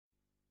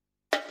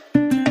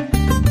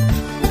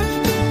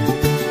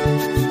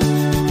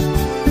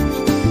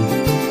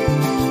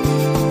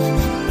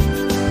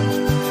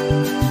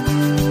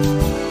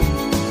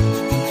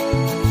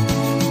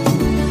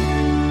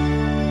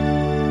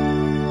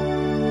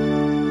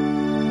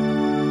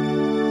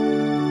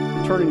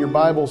turn in your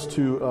Bibles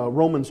to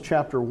Romans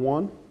chapter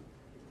 1.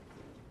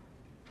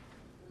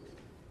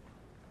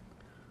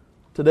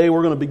 Today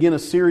we're going to begin a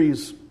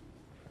series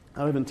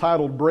I've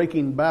entitled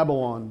Breaking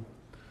Babylon.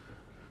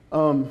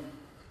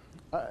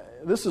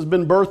 This has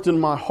been birthed in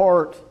my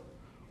heart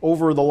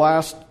over the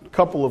last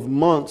couple of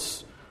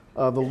months.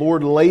 The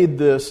Lord laid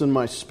this in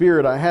my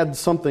spirit. I had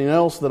something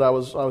else that I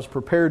was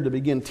prepared to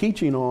begin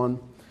teaching on,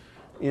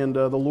 and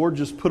the Lord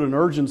just put an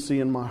urgency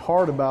in my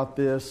heart about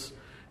this.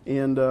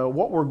 And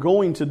what we're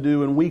going to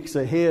do in weeks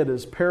ahead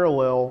is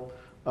parallel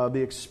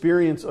the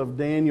experience of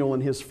Daniel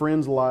and his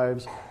friends'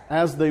 lives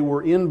as they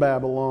were in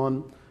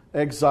Babylon,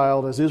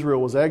 exiled, as Israel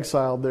was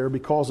exiled there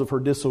because of her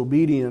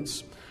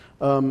disobedience.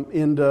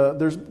 And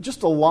there's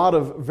just a lot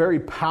of very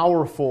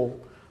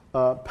powerful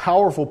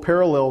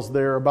parallels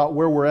there about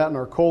where we're at in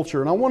our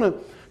culture. And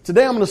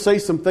today I'm going to say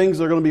some things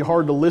that are going to be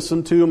hard to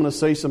listen to. I'm going to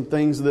say some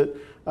things that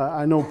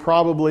I know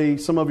probably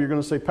some of you are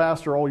going to say,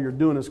 Pastor, all you're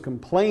doing is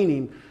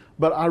complaining.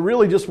 But I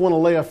really just want to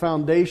lay a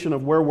foundation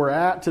of where we're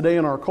at today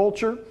in our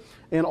culture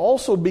and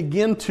also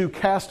begin to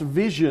cast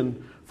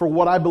vision for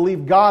what I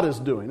believe God is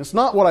doing. It's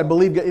not what I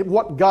believe,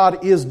 what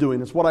God is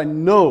doing. It's what I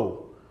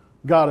know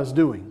God is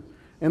doing.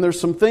 And there's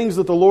some things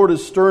that the Lord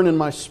is stirring in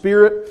my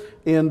spirit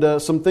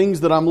and some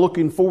things that I'm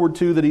looking forward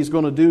to that He's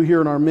going to do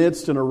here in our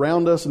midst and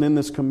around us and in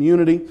this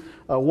community.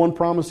 One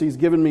promise He's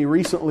given me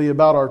recently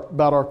about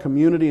our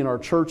community and our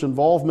church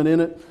involvement in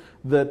it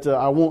that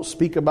I won't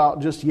speak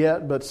about just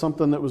yet, but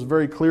something that was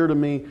very clear to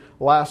me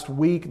last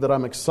week that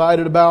I'm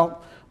excited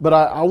about. But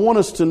I want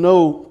us to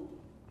know,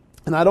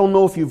 and I don't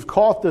know if you've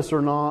caught this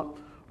or not,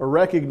 or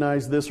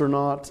recognized this or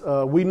not,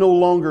 we no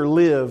longer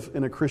live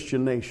in a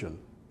Christian nation.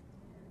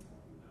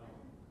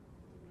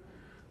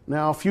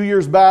 Now, a few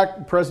years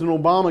back,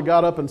 President Obama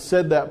got up and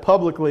said that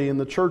publicly, and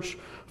the church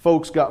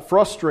folks got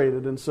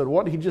frustrated and said,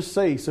 what did he just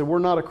say? He said, we're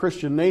not a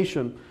Christian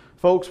nation.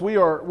 Folks, we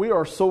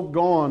are so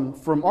gone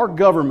from our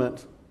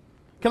government.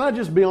 Can I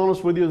just be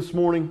honest with you this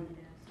morning?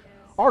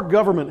 Our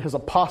government has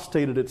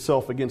apostated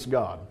itself against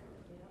God.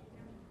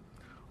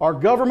 Our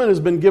government has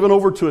been given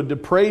over to a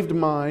depraved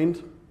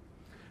mind,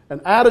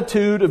 an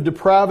attitude of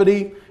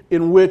depravity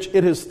in which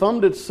it has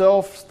thumbed its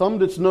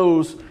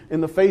nose in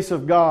the face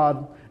of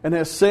God and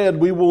has said,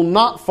 we will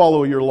not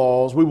follow your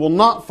laws, we will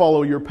not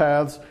follow your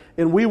paths,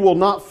 and we will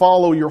not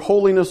follow your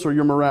holiness or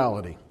your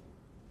morality.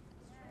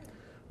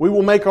 We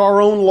will make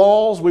our own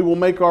laws. We will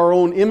make our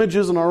own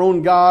images and our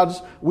own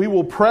gods. We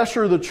will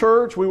pressure the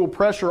church. We will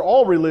pressure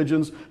all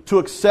religions to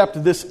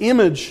accept this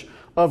image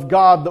of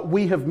God that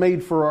we have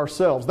made for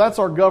ourselves. That's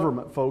our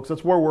government, folks.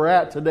 That's where we're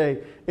at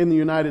today in the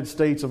United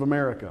States of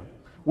America.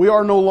 We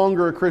are no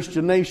longer a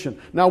Christian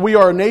nation. Now, we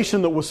are a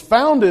nation that was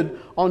founded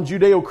on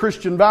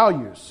Judeo-Christian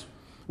values.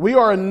 We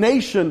are a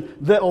nation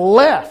that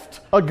left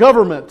a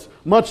government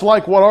much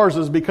like what ours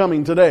is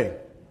becoming today.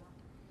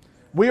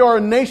 We are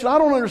a nation. I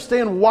don't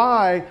understand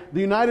why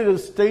the United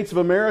States of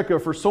America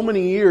for so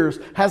many years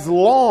has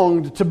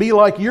longed to be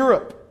like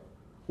Europe.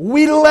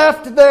 We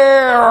left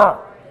there.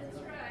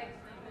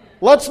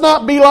 Let's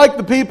not be like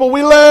the people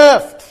we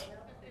left.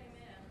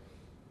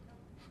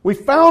 We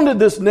founded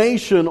this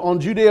nation on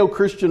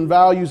Judeo-Christian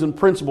values and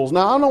principles.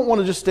 Now, I don't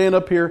want to just stand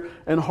up here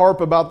and harp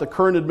about the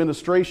current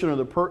administration or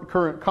the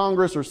current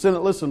Congress or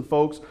Senate. Listen,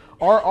 folks,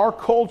 our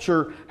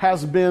culture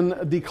has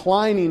been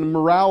declining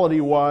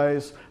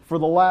morality-wise for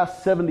the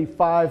last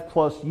 75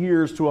 plus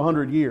years to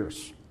 100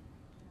 years.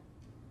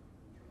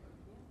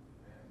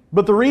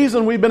 But the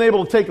reason we've been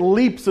able to take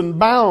leaps and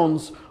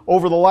bounds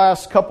over the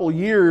last couple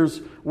years,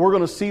 we're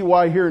going to see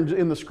why here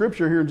in the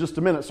Scripture here in just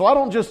a minute. So I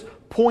don't just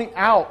point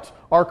out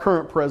our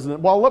current president.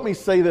 Well, let me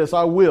say this.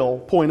 I will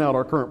point out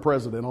our current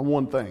president on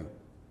one thing.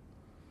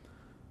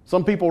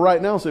 Some people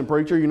right now say,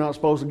 preacher, you're not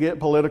supposed to get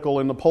political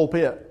in the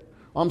pulpit.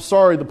 I'm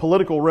sorry, the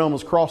political realm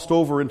has crossed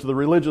over into the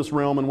religious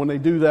realm, and when they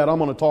do that, I'm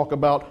going to talk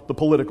about the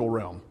political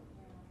realm.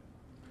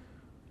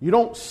 You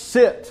don't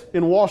sit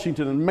in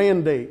Washington and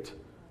mandate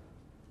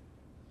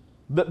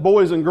that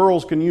boys and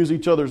girls can use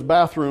each other's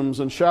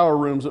bathrooms and shower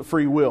rooms at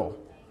free will.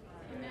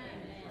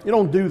 You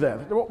don't do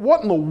that.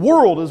 What in the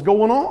world is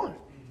going on?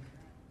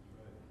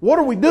 What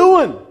are we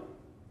doing?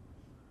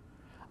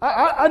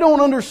 I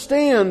don't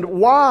understand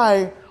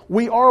why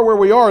we are where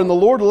we are. And the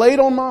Lord laid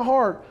on my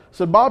heart,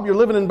 said, Bob, you're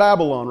living in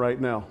Babylon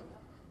right now.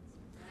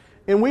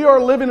 And we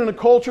are living in a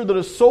culture that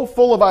is so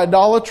full of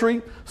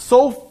idolatry,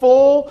 so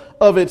full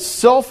of its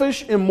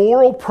selfish,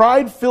 immoral,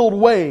 pride-filled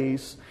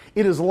ways.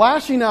 It is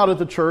lashing out at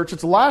the church.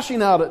 It's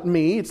lashing out at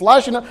me. It's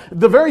lashing out.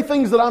 The very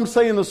things that I'm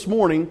saying this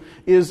morning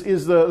is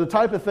the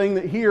type of thing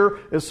that here,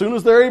 as soon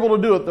as they're able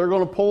to do it, they're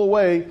going to pull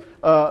away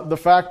the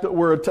fact that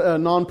we're a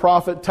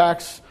non-profit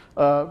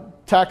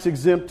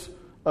tax-exempt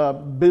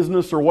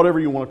business or whatever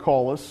you want to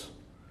call us.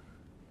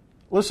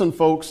 Listen,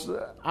 folks,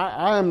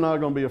 I am not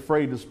going to be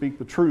afraid to speak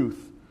the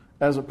truth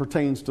as it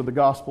pertains to the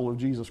gospel of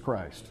Jesus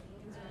Christ.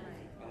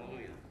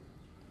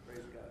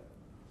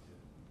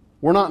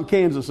 We're not in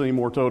Kansas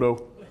anymore,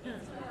 Toto.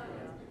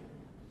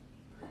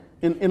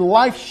 And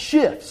life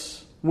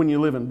shifts when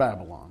you live in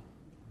Babylon.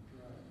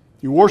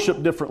 You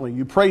worship differently.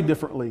 You pray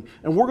differently.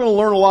 And we're going to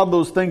learn a lot of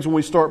those things when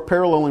we start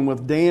paralleling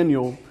with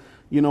Daniel.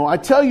 You know, I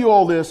tell you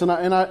all this, and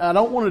I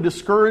don't want to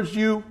discourage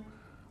you.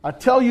 I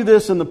tell you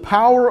this in the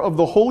power of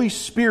the Holy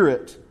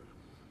Spirit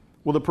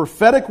with a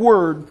prophetic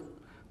word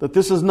that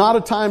this is not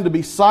a time to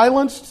be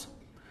silenced.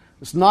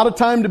 It's not a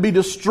time to be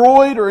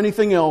destroyed or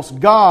anything else.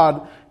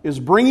 God is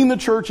bringing the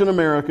church in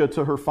America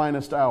to her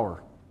finest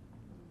hour.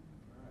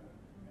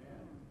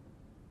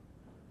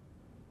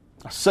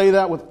 I say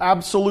that with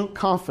absolute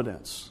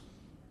confidence.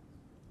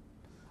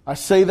 I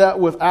say that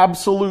with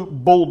absolute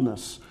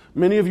boldness.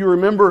 Many of you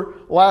remember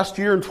last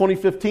year in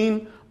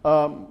 2015,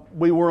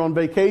 we were on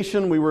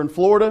vacation. We were in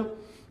Florida.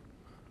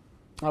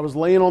 I was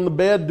laying on the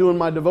bed doing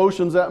my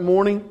devotions that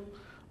morning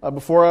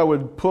before I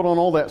would put on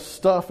all that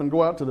stuff and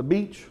go out to the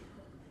beach.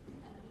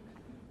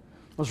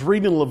 I was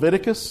reading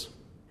Leviticus.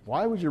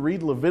 Why would you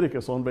read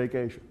Leviticus on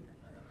vacation?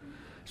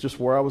 It's just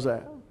where I was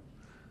at.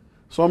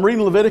 So I'm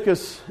reading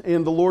Leviticus,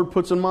 and the Lord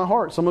puts in my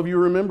heart. Some of you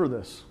remember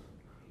this.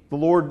 The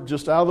Lord,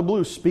 just out of the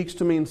blue, speaks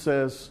to me and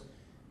says,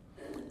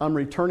 I'm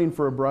returning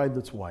for a bride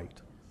that's white.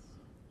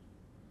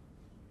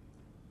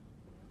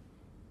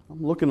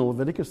 I'm looking at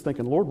Leviticus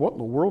thinking, Lord, what in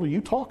the world are you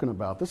talking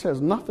about? This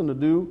has nothing to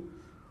do.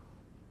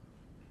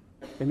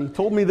 And He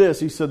told me this.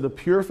 He said, the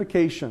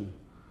purification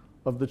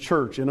of the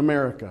church in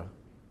America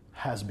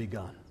has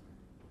begun.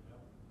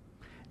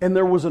 And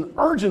there was an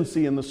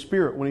urgency in the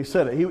Spirit when He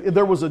said it.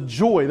 There was a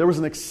joy. There was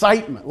an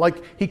excitement.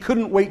 Like He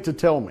couldn't wait to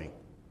tell me.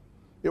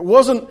 It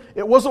wasn't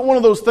one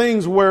of those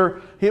things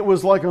where it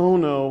was like, oh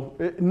no.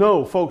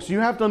 No, folks, you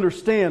have to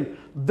understand,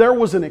 there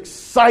was an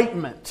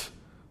excitement.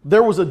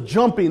 There was a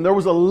jumping, there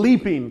was a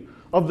leaping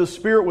of the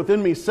Spirit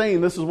within me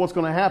saying this is what's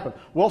going to happen.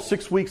 Well,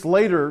 6 weeks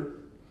later,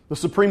 the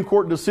Supreme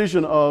Court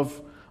decision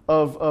of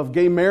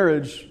gay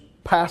marriage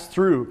passed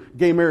through.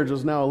 Gay marriage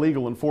is now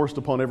illegal and forced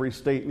upon every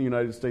state in the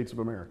United States of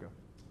America.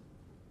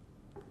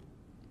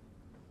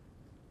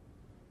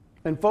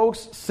 And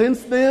folks,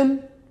 since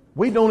then,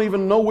 we don't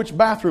even know which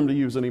bathroom to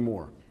use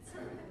anymore.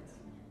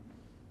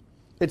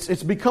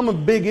 It's become a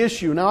big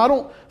issue. Now, I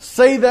don't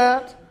say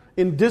that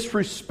in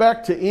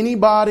disrespect to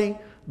anybody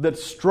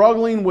that's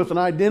struggling with an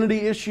identity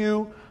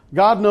issue.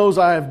 God knows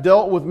I have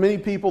dealt with many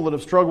people that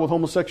have struggled with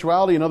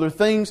homosexuality and other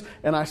things,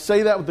 and I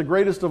say that with the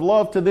greatest of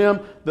love to them,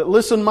 that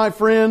listen, my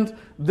friend,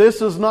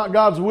 this is not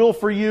God's will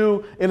for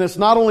you, and it's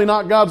not only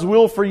not God's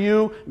will for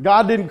you,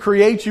 God didn't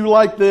create you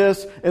like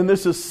this, and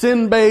this is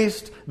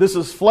sin-based, this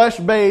is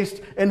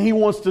flesh-based, and He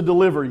wants to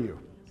deliver you.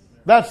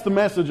 That's the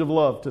message of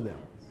love to them.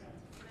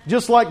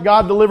 Just like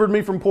God delivered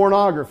me from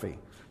pornography.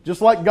 Just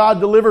like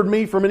God delivered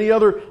me from any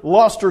other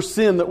lust or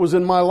sin that was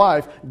in my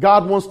life,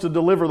 God wants to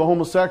deliver the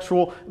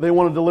homosexual. They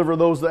want to deliver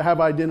those that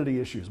have identity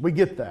issues. We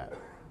get that.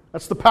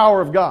 That's the power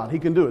of God. He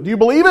can do it. Do you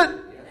believe it?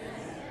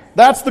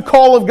 That's the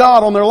call of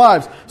God on their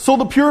lives. So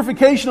the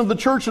purification of the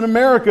church in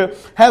America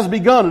has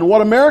begun. And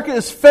what America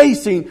is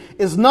facing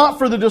is not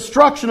for the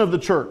destruction of the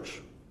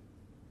church.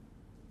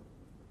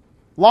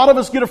 A lot of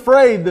us get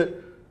afraid that,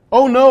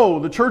 oh no,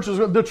 the church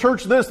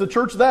this, the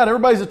church that,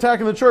 everybody's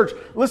attacking the church.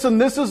 Listen,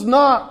 this is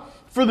not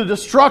for the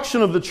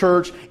destruction of the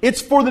church.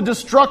 It's for the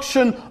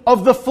destruction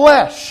of the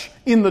flesh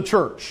in the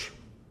church.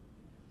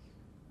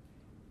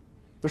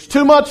 There's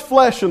too much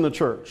flesh in the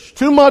church.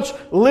 Too much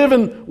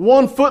living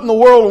 1 foot in the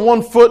world and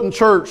 1 foot in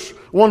church.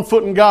 1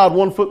 foot in God,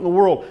 1 foot in the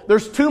world.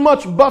 There's too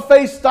much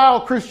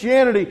buffet-style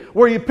Christianity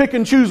where you pick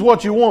and choose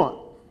what you want.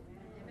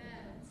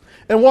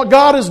 And what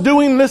God is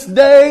doing this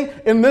day,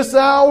 in this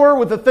hour,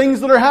 with the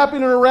things that are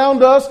happening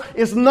around us,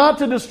 is not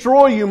to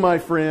destroy you, my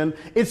friend.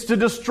 It's to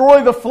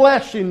destroy the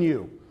flesh in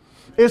you.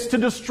 It's to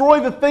destroy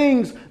the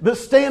things that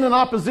stand in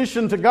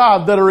opposition to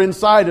God that are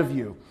inside of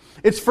you.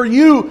 It's for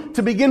you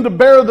to begin to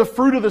bear the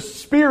fruit of the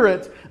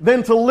Spirit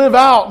than to live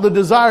out the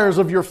desires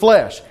of your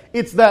flesh.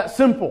 It's that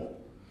simple.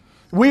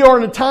 We are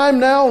in a time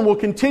now, and will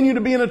continue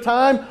to be in a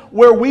time,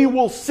 where we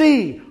will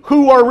see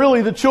who are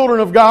really the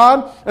children of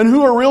God and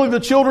who are really the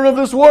children of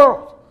this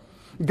world.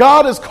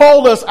 God has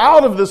called us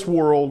out of this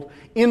world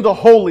into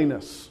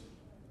holiness.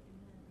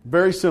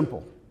 Very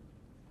simple.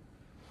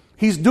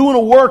 He's doing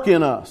a work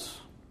in us.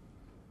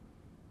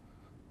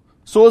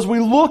 So as we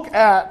look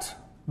at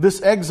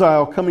this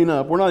exile coming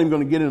up, we're not even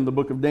going to get into the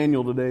book of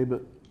Daniel today,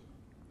 but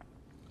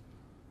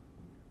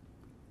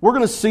we're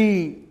going to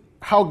see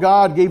how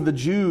God gave the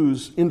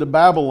Jews into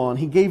Babylon.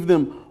 He gave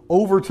them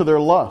over to their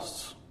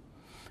lusts.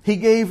 He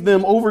gave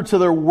them over to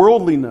their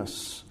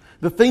worldliness,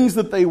 the things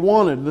that they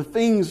wanted, the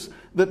things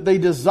that they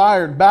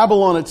desired.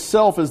 Babylon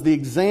itself is the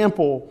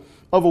example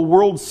of a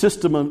world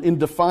system in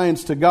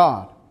defiance to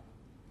God.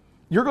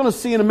 You're going to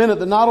see in a minute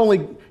that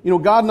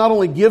God not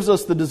only gives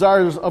us the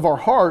desires of our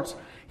hearts,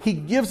 He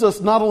gives us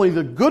not only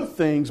the good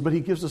things, but He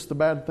gives us the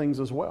bad things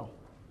as well.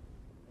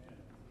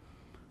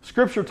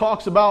 Scripture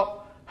talks about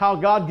how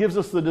God gives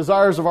us the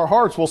desires of our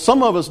hearts. Well,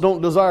 some of us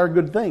don't desire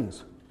good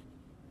things.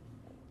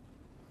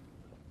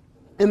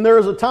 And there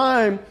is a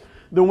time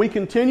that we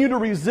continue to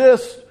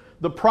resist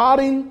the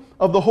prodding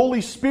of the Holy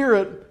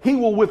Spirit. He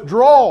will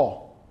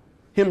withdraw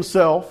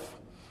Himself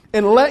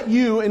and let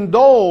you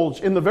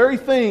indulge in the very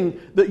thing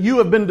that you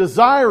have been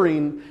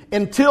desiring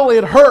until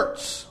it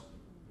hurts,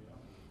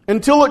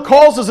 until it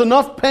causes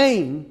enough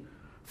pain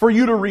for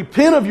you to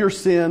repent of your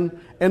sin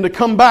and to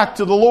come back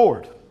to the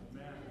Lord.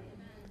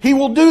 He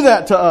will do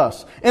that to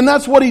us. And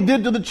that's what He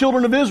did to the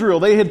children of Israel.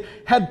 They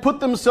had put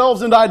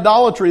themselves into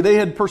idolatry. They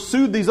had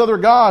pursued these other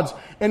gods.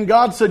 And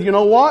God said, you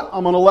know what?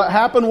 I'm going to let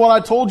happen what I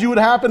told you would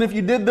happen if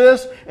you did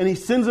this. And He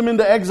sends them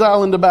into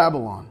exile into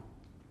Babylon.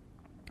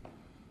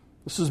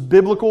 This is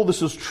biblical.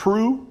 This is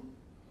true.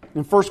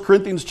 In 1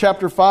 Corinthians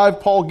chapter 5,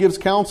 Paul gives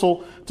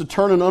counsel to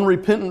turn an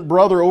unrepentant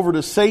brother over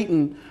to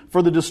Satan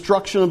for the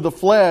destruction of the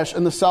flesh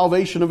and the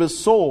salvation of his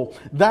soul.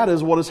 That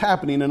is what is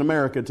happening in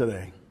America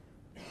today.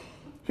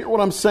 Hear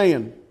what I'm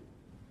saying.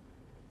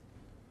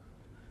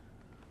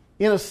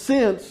 In a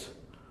sense,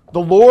 the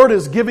Lord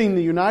is giving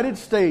the United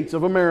States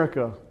of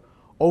America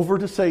over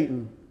to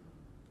Satan.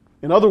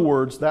 In other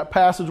words, that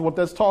passage, what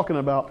that's talking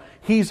about,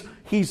 he's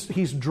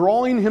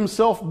drawing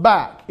Himself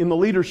back in the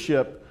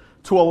leadership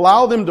to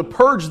allow them to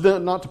purge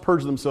them, not to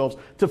purge themselves,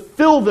 to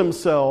fill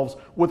themselves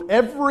with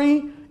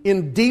every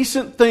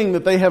indecent thing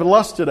that they have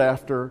lusted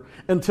after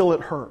until it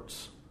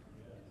hurts.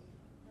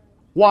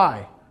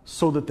 Why?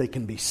 So that they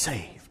can be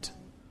saved.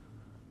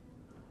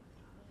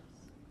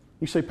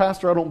 You say,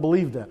 Pastor, I don't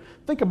believe that.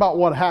 Think about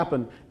what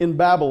happened in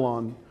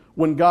Babylon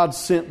when God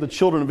sent the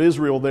children of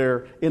Israel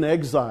there in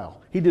exile.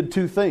 He did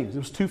two things. It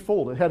was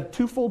twofold. It had a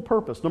twofold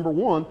purpose. Number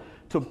one,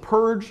 to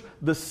purge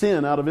the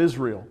sin out of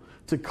Israel,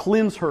 to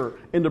cleanse her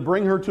and to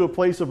bring her to a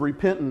place of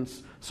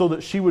repentance so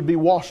that she would be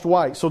washed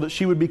white, so that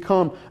she would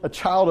become a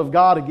child of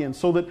God again,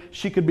 so that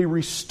she could be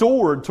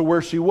restored to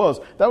where she was.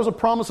 That was a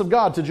promise of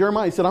God to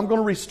Jeremiah. He said, I'm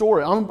going to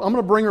restore it. I'm going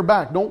to bring her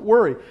back. Don't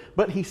worry.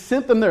 But He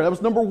sent them there. That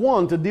was number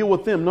one, to deal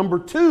with them. Number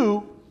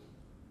two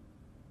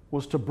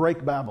was to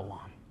break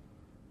Babylon.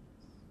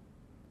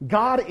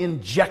 God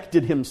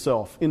injected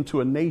Himself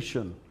into a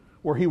nation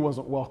where He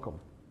wasn't welcome.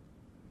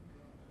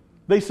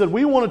 They said,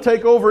 we want to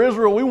take over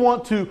Israel. We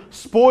want to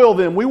spoil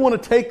them. We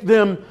want to take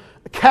them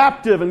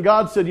captive. And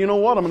God said, you know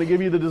what? I'm going to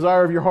give you the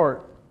desire of your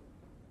heart.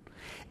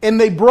 And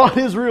they brought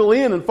Israel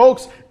in. And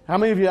folks, how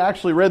many of you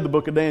actually read the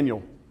book of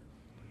Daniel?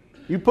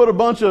 You put a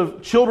bunch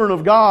of children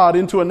of God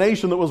into a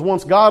nation that was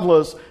once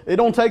godless, it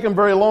don't take them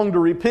very long to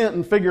repent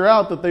and figure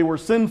out that they were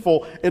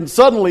sinful. And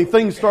suddenly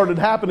things started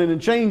happening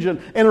and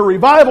changing. And a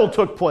revival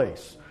took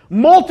place.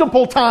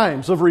 Multiple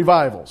times of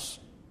revivals.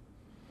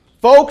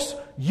 Folks,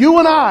 you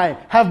and I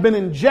have been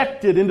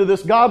injected into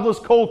this godless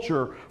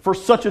culture for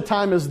such a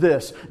time as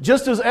this.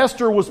 Just as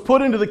Esther was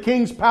put into the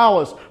king's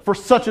palace for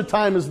such a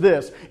time as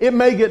this. It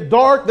may get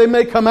dark. They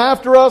may come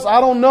after us. I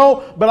don't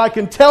know. But I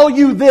can tell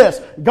you this.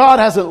 God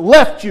hasn't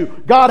left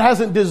you. God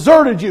hasn't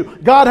deserted you.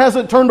 God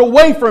hasn't turned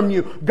away from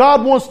you.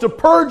 God wants to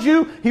purge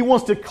you. He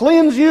wants to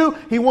cleanse you.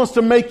 He wants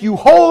to make you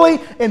holy.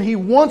 And He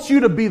wants you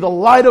to be the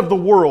light of the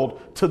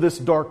world to this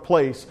dark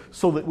place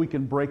so that we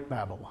can break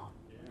Babylon.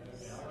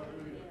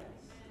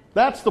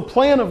 That's the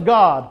plan of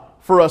God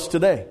for us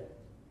today.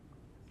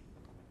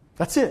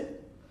 That's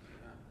it.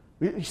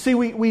 You see,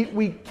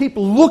 we keep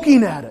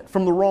looking at it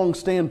from the wrong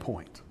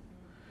standpoint.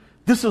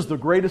 This is the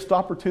greatest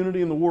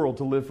opportunity in the world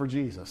to live for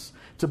Jesus.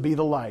 To be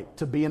the light.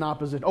 To be in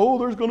opposition. Oh,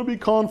 there's going to be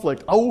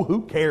conflict. Oh,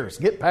 who cares?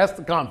 Get past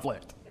the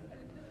conflict.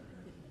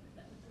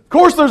 Of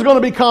course there's going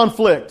to be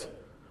conflict.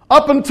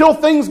 Up until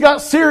things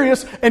got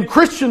serious and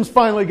Christians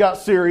finally got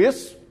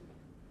serious.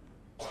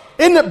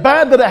 Isn't it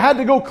bad that it had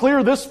to go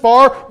clear this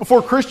far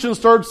before Christians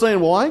started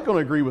saying, well, I ain't going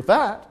to agree with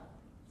that.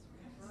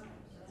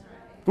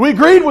 We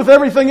agreed with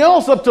everything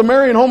else up to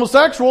marrying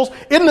homosexuals.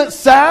 Isn't it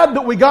sad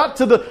that we got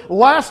to the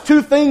last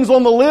two things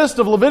on the list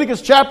of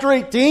Leviticus chapter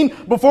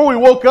 18 before we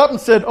woke up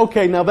and said,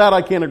 okay, now that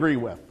I can't agree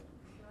with.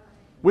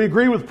 We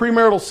agree with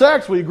premarital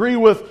sex. We agree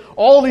with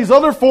all these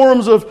other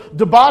forms of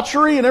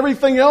debauchery and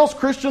everything else.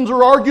 Christians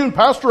are arguing,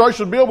 Pastor, I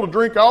should be able to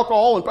drink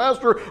alcohol, and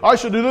Pastor, I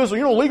should do this.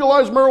 And,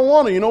 legalize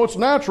marijuana. It's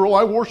natural.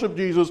 I worship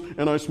Jesus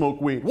and I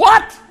smoke weed.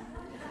 What?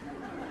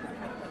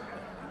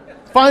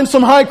 Find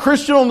some high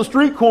Christian on the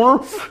street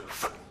corner.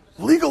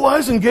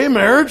 Legalizing gay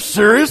marriage?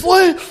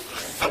 Seriously?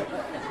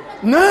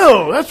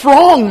 No, that's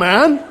wrong,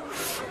 man.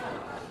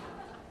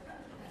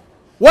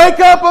 Wake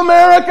up,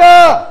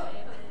 America!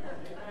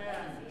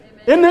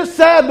 Isn't it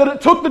sad that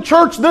it took the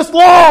church this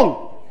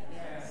long?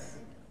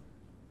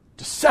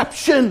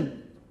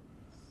 Deception.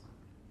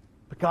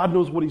 But God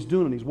knows what He's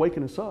doing, and He's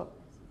waking us up.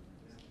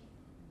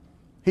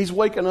 He's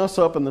waking us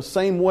up in the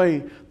same way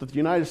that the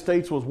United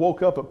States was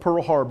woke up at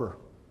Pearl Harbor.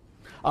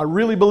 I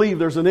really believe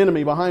there's an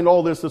enemy behind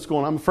all this that's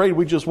going on. I'm afraid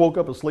we just woke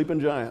up a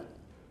sleeping giant.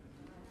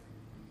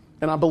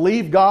 And I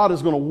believe God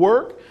is going to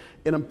work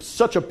in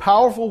such a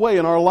powerful way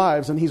in our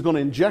lives, and He's going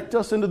to inject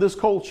us into this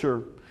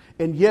culture.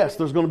 And yes,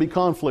 there's going to be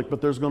conflict,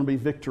 but there's going to be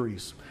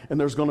victories. And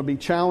there's going to be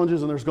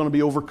challenges, and there's going to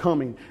be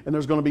overcoming. And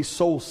there's going to be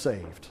souls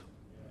saved.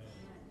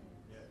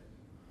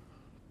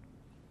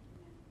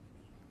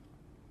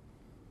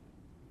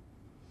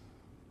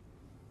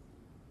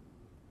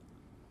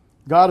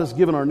 God has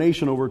given our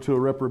nation over to a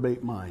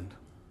reprobate mind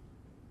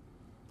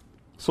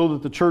so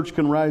that the church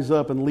can rise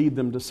up and lead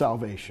them to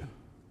salvation.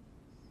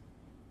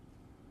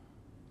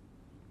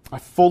 I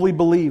fully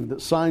believe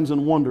that signs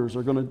and wonders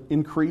are going to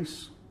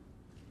increase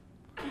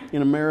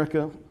in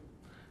America,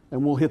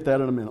 and we'll hit that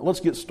in a minute.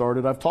 Let's get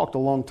started. I've talked a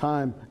long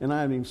time, and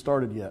I haven't even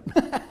started yet.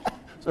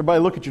 So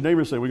everybody look at your neighbor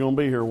and say, we're going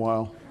to be here a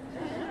while.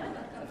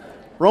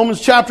 Romans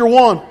chapter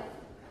 1.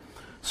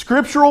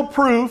 Scriptural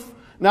proof.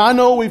 Now, I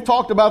know we've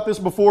talked about this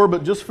before,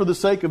 but just for the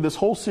sake of this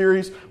whole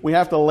series, we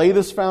have to lay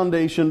this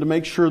foundation to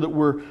make sure that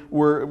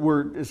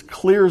we're as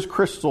clear as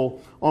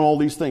crystal on all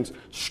these things.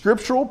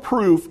 Scriptural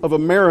proof of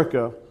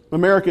America.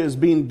 America is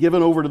being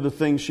given over to the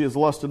things she has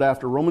lusted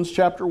after. Romans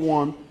chapter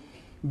 1,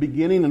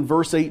 beginning in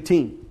verse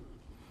 18.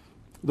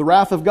 The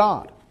wrath of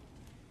God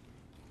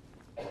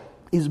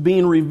is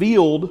being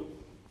revealed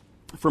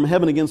from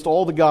heaven against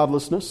all the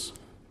godlessness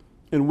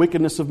and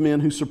wickedness of men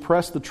who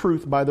suppress the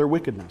truth by their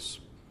wickedness.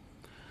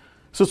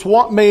 Since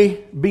what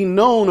may be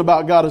known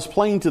about God is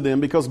plain to them,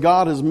 because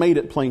God has made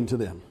it plain to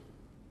them.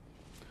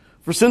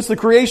 For since the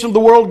creation of the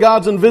world,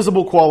 God's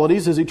invisible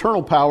qualities, His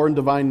eternal power and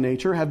divine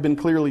nature, have been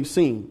clearly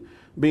seen,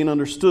 being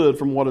understood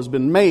from what has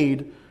been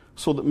made,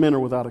 so that men are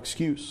without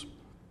excuse.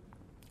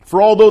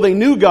 For although they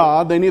knew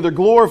God, they neither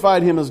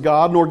glorified Him as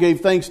God nor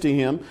gave thanks to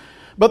Him,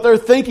 but their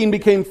thinking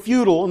became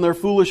futile and their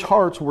foolish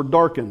hearts were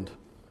darkened.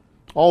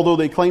 Although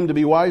they claimed to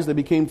be wise, they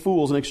became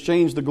fools and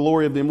exchanged the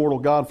glory of the immortal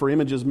God for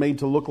images made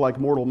to look like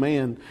mortal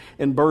man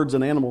and birds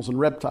and animals and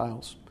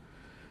reptiles.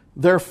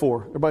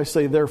 Therefore, everybody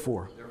say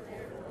therefore.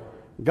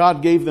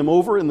 God gave them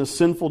over in the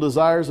sinful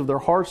desires of their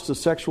hearts to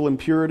sexual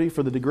impurity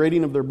for the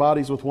degrading of their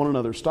bodies with one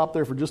another. Stop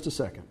there for just a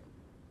second.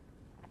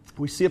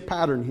 We see a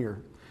pattern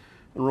here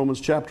in Romans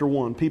chapter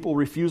 1. People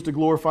refuse to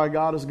glorify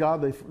God as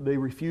God. They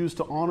refuse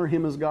to honor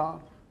Him as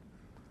God.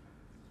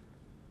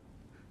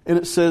 And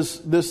it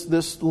says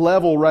this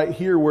level right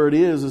here where it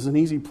is an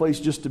easy place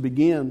just to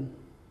begin.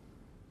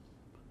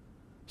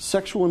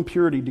 Sexual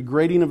impurity,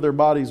 degrading of their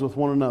bodies with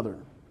one another.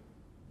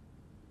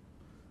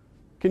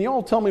 Can you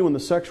all tell me when the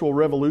sexual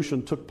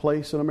revolution took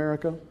place in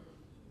America?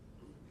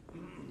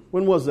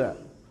 When was that?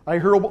 I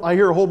hear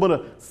a whole bunch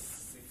of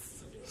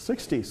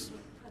 60s.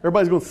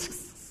 Everybody's going,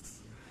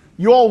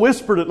 you all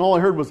whispered it and all I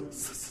heard was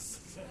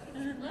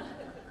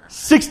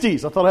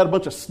 60s. I thought I had a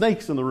bunch of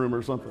snakes in the room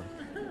or something.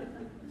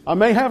 I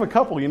may have a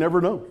couple, you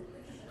never know.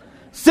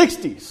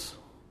 60s.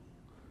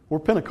 We're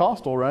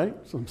Pentecostal, right?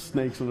 Some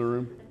snakes in the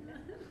room.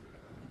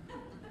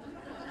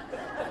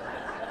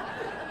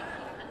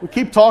 We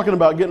keep talking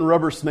about getting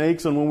rubber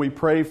snakes, and when we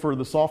pray for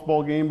the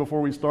softball game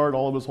before we start,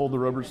 all of us hold the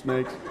rubber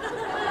snakes.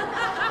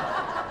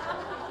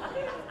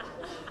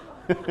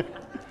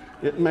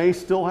 It may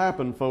still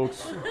happen,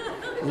 folks.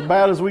 As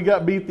bad as we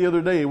got beat the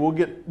other day,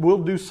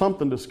 we'll do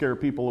something to scare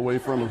people away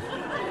from them.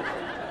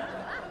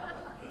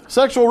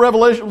 Sexual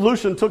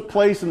revolution took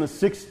place in the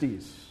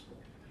 60s.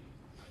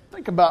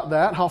 Think about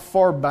that, how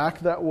far back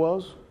that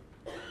was.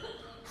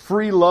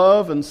 Free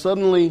love, and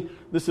suddenly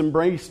this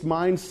embraced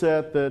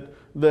mindset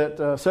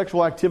that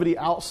sexual activity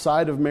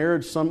outside of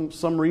marriage,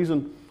 some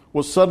reason,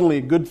 was suddenly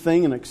a good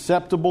thing and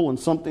acceptable and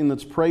something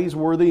that's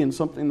praiseworthy and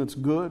something that's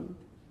good.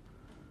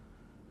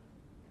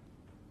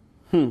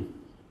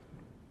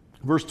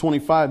 Verse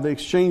 25, they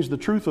exchanged the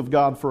truth of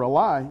God for a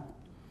lie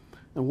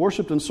and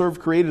worshipped and served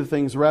created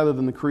things rather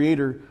than the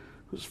Creator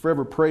who's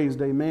forever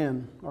praised.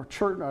 Amen. Our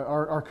church,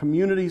 our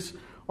communities,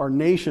 our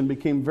nation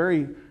became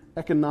very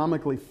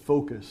economically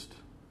focused.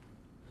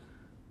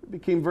 It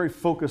became very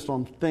focused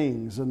on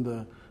things and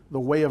the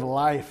way of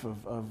life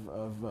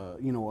of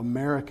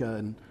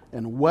America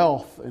and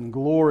wealth and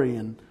glory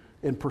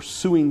and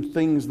pursuing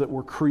things that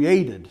were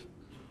created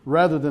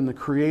rather than the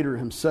Creator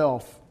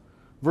Himself.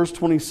 Verse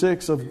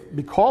 26,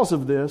 because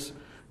of this,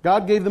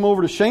 God gave them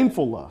over to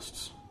shameful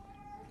lusts.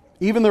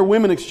 Even their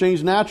women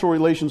exchanged natural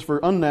relations for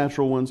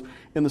unnatural ones.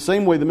 In the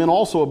same way, the men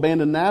also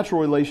abandoned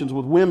natural relations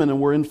with women and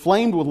were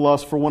inflamed with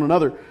lust for one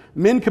another.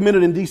 Men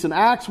committed indecent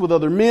acts with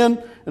other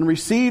men and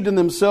received in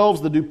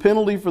themselves the due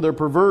penalty for their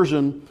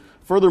perversion.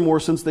 Furthermore,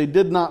 since they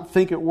did not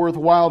think it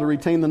worthwhile to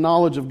retain the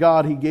knowledge of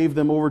God, He gave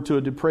them over to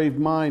a depraved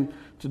mind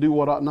to do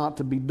what ought not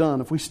to be done.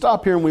 If we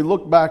stop here and we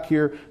look back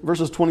here,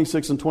 verses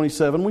 26 and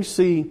 27, we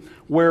see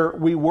where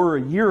we were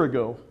a year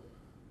ago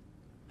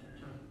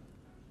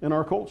in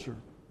our culture.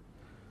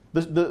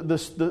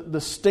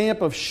 The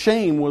stamp of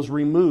shame was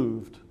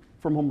removed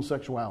from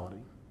homosexuality.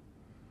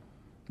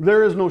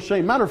 There is no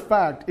shame. Matter of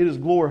fact, it is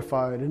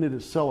glorified and it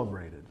is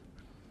celebrated.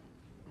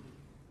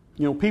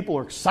 You know, people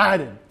are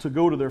excited to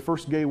go to their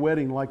first gay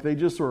wedding like they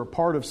just are a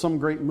part of some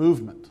great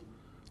movement.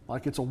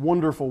 Like it's a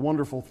wonderful,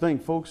 wonderful thing.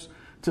 Folks,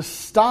 to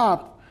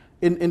stop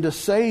and to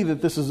say that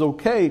this is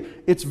okay,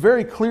 it's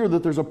very clear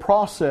that there's a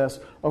process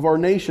of our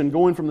nation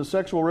going from the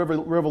sexual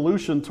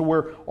revolution to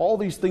where all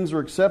these things are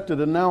accepted,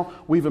 and now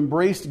we've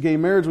embraced gay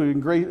marriage, we've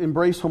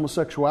embraced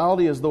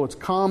homosexuality as though it's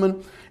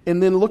common.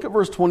 And then look at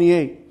verse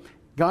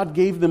 28. God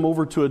gave them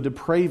over to a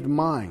depraved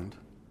mind.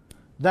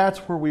 That's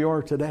where we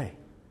are today.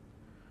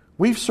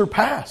 We've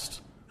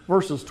surpassed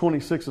verses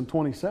 26 and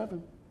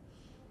 27.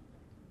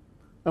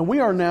 And we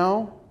are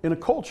now in a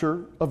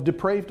culture of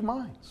depraved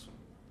minds.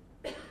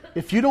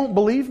 If you don't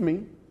believe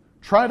me,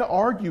 try to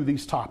argue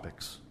these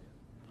topics.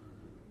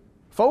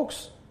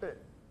 Folks,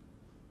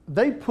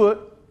 they put,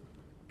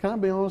 can I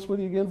be honest with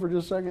you again for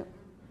just a second?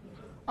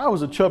 I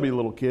was a chubby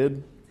little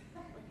kid.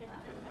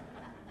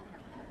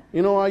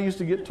 You know, I used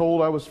to get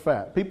told I was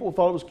fat. People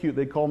thought it was cute.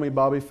 They called me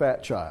Bobby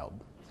Fat Child.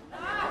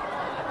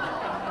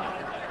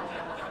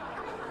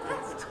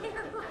 That's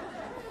terrible.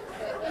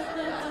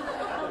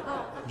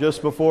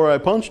 Just before I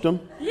punched them.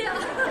 Yeah.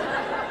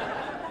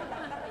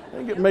 I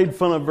didn't get made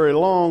fun of very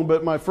long,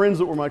 but my friends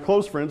that were my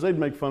close friends, they'd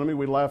make fun of me.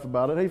 We'd laugh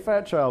about it. Hey,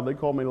 Fat Child. They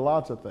called me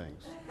lots of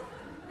things.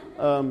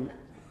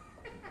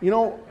 You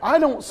know, I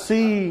don't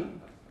see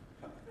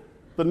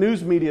the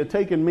news media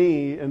taking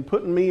me and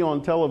putting me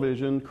on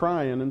television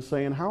crying and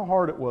saying how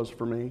hard it was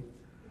for me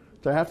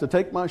to have to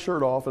take my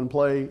shirt off and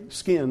play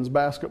skins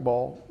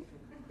basketball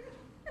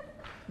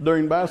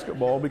during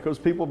basketball because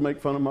people would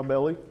make fun of my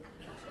belly.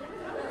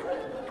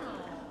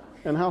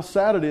 And how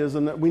sad it is,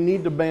 and that we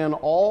need to ban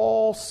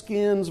all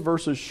skins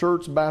versus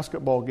shirts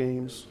basketball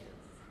games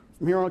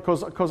from here on,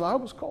 because I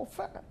was called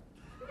fat.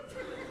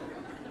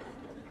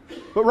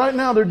 But right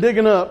now they're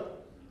digging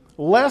up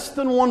less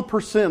than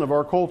 1% of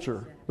our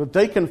culture that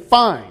they can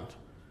find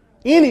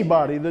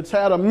anybody that's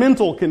had a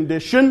mental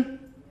condition,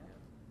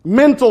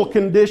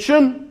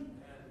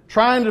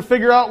 trying to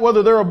figure out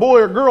whether they're a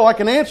boy or girl. I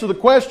can answer the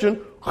question.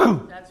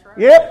 That's right.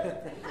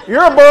 Yep,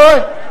 you're a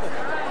boy.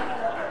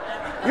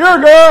 You're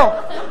a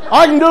girl.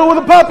 I can do it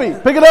with a puppy.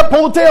 Pick it up,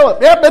 pull the tail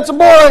up. Yep, it's a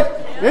boy.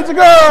 It's a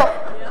girl.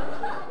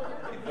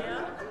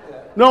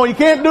 No, you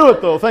can't do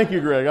it though. Thank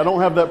you, Greg. I don't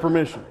have that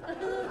permission.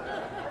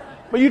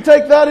 But you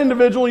take that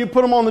individual, you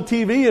put them on the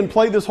TV and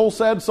play this whole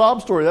sad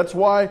sob story. That's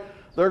why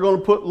they're going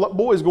to put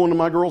boys going to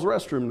my girl's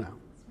restroom now.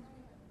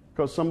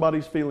 Because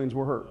somebody's feelings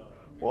were hurt.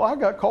 Well, I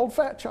got called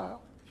Fat Child.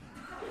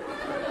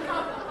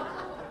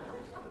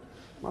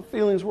 My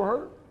feelings were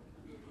hurt.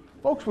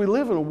 Folks, we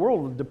live in a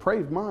world with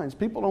depraved minds.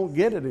 People don't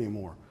get it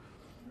anymore.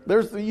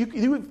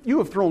 You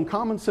have thrown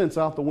common sense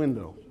out the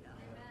window.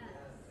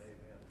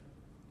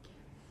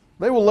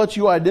 They will let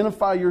you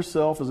identify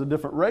yourself as a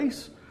different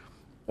race,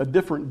 a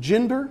different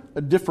gender,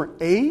 a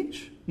different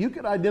age. You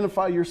could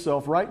identify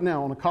yourself right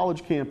now on a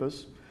college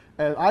campus,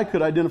 and I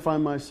could identify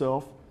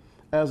myself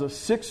as a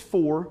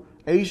 6'4"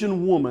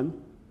 Asian woman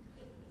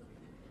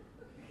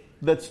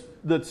that's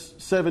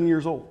 7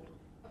 years old.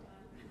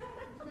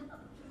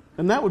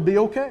 And that would be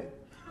okay.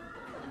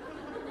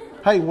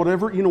 Hey,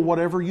 whatever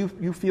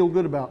you feel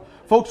good about.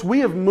 Folks, we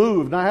have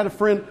moved. And I had a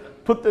friend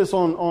put this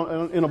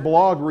on in a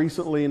blog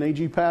recently, an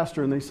AG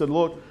pastor, and they said,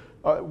 look,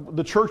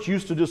 the church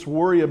used to just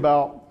worry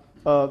about,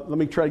 let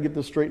me try to get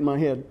this straight in my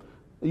head.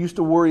 They used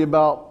to worry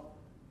about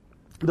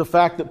the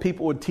fact that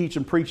people would teach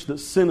and preach that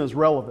sin is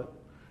relevant.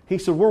 He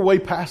said, we're way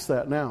past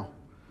that now.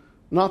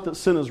 Not that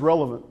sin is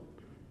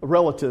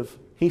relative.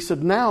 He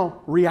said,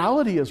 now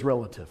reality is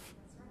relative.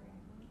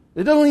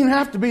 It doesn't even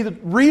have to be the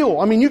real.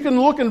 I mean, you can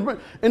look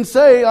and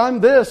say, I'm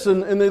this,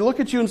 and they look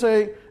at you and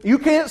say, you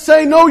can't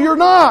say, no, you're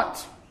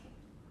not.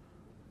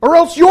 Or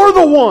else you're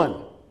the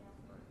one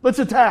that's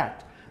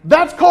attacked.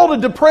 That's called a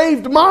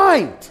depraved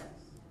mind.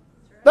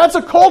 That's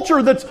a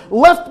culture that's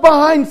left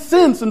behind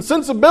sense and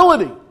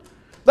sensibility.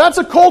 That's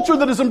a culture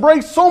that has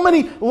embraced so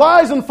many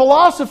lies and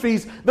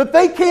philosophies that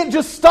they can't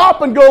just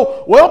stop and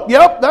go, well,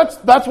 yep,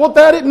 that's what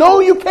that is. No,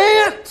 you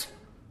can't.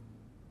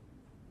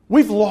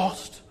 We've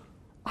lost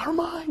our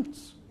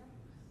minds.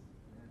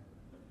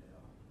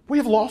 We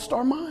have lost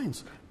our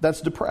minds.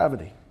 That's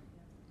depravity.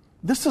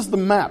 This is the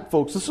map,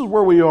 folks. This is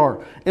where we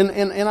are. And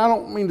I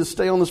don't mean to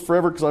stay on this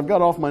forever because I've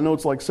got off my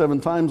notes like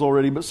 7 times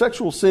already, but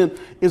sexual sin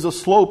is a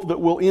slope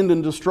that will end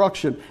in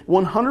destruction.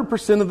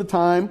 100% of the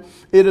time,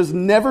 it is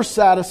never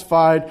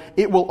satisfied.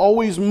 It will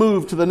always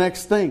move to the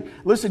next thing.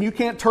 Listen, you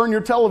can't turn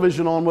your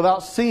television on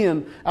without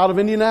seeing out of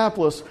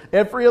Indianapolis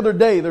every other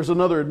day there's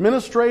another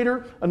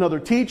administrator, another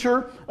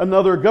teacher,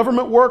 another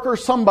government worker,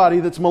 somebody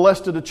that's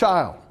molested a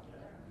child.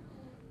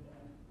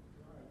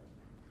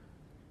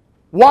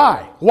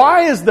 Why?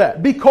 Why is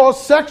that?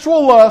 Because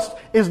sexual lust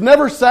is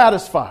never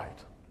satisfied.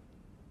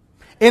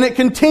 And it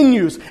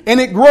continues, and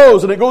it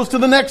grows, and it goes to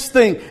the next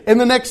thing, and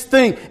the next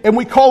thing, and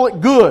we call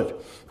it good.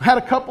 I had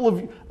a couple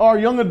of our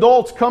young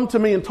adults come to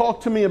me and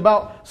talk to me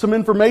about some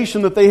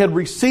information that they had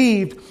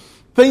received,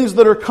 things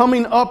that are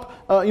coming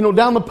up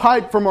down the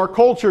pipe from our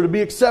culture to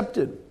be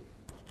accepted.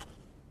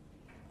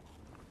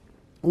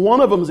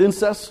 One of them is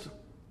incest.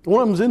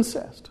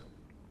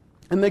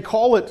 And they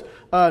call it,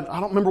 I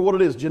don't remember what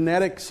it is,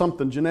 genetic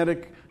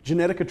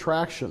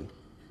attraction.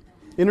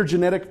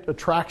 Intergenetic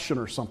attraction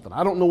or something.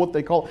 I don't know what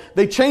they call it.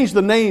 They changed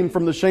the name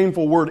from the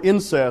shameful word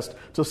incest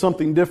to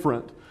something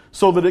different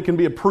so that it can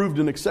be approved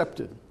and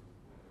accepted.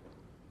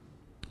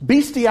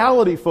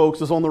 Bestiality,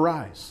 folks, is on the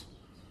rise.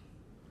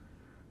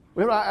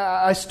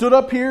 I stood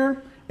up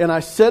here and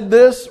I said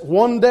this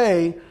one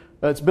day.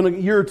 It's been a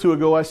year or two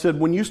ago. I said,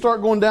 when you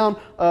start going down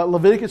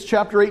Leviticus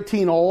chapter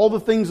 18, all the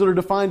things that are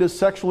defined as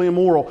sexually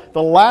immoral,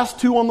 the last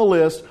 2 on the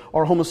list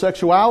are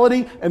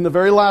homosexuality, and the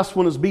very last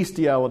one is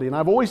bestiality. And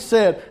I've always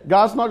said,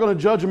 God's not going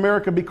to judge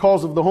America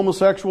because of the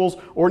homosexuals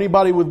or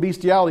anybody with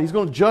bestiality. He's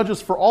going to judge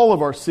us for all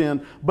of our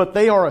sin, but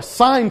they are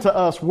assigned to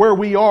us where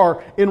we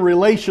are in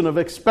relation of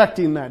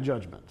expecting that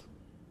judgment.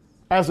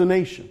 as a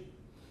nation.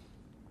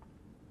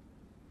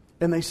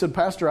 And they said,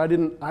 Pastor, I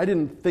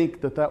didn't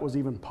think that was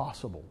even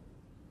possible.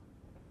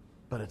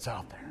 But it's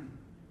out there.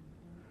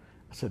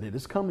 I said, it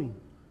is coming.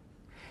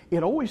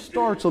 It always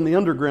starts on the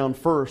underground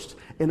first,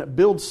 and it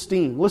builds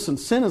steam. Listen,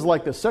 sin is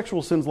like this.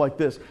 Sexual sin's like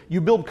this.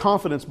 You build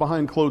confidence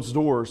behind closed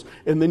doors,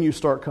 and then you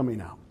start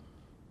coming out.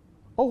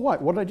 Oh,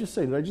 what? What did I just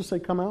say? Did I just say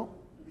come out?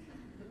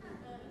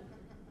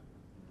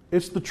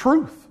 It's the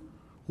truth.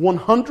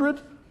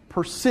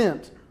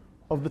 100%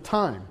 of the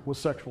time was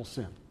sexual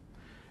sin.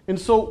 And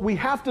so we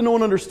have to know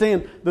and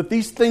understand that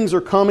these things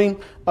are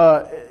coming.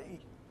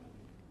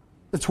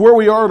 It's where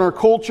we are in our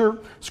culture.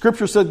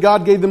 Scripture said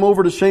God gave them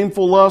over to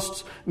shameful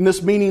lusts, and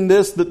this meaning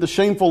that the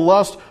shameful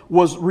lust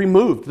was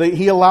removed.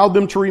 He allowed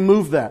them to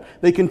remove that.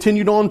 They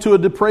continued on to a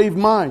depraved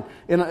mind.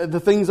 And the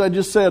things I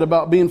just said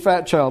about being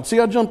fat child. See,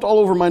 I jumped all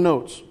over my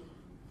notes.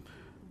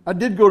 I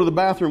did go to the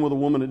bathroom with a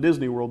woman at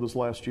Disney World this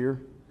last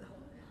year.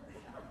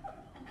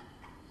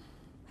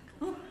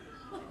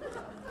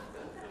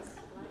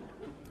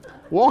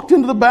 Walked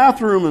into the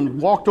bathroom and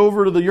walked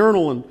over to the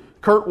urinal, and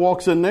Kurt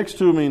walks in next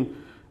to me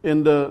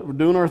and we're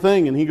doing our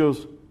thing, and he goes,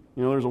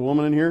 you know, there's a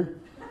woman in here?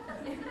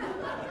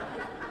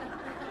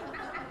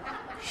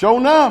 Sure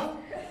enough.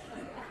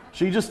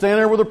 She just standing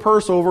there with her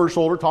purse over her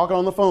shoulder, talking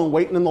on the phone,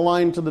 waiting in the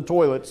line to the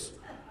toilets.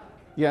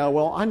 Yeah,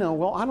 well, I know.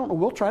 Well, I don't know.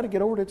 We'll try to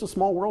get over to It's a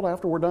Small World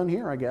after we're done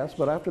here, I guess.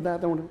 But after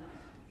that, then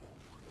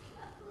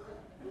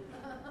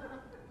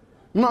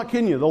I'm not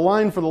kidding you. The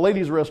line for the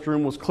ladies'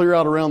 restroom was clear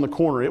out around the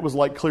corner. It was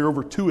like clear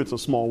over to It's a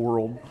Small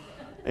World.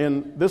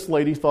 And this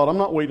lady thought, I'm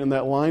not waiting in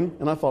that line.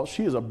 And I thought,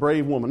 she is a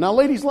brave woman. Now,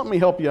 ladies, let me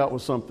help you out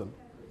with something.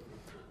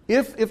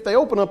 If they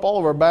open up all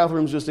of our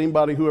bathrooms, just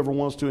anybody, whoever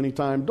wants to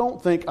anytime, don't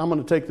think I'm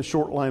going to take the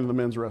short line of the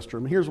men's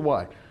restroom. Here's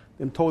why.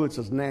 Them toilets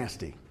is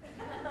nasty.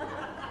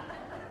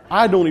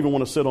 I don't even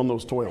want to sit on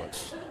those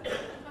toilets.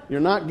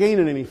 You're not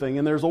gaining anything,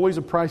 and there's always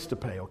a price to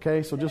pay,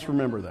 okay? So just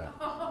remember that.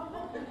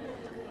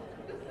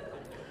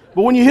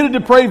 But when you hit a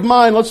depraved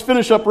mind, let's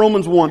finish up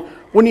Romans 1.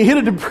 When you hit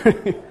a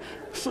depraved...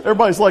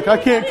 Everybody's like, I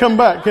can't come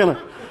back, can I?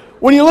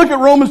 When you look at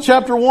Romans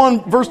chapter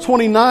 1, verse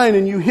 29,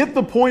 and you hit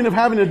the point of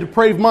having a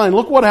depraved mind,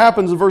 look what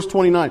happens in verse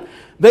 29.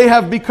 They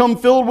have become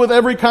filled with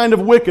every kind of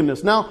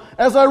wickedness. Now,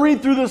 as I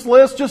read through this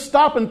list, just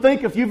stop and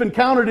think if you've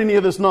encountered any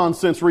of this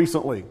nonsense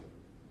recently.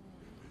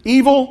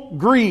 Evil,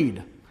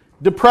 greed,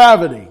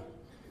 depravity.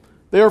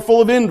 They are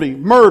full of envy,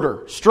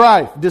 murder,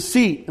 strife,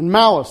 deceit, and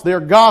malice. They are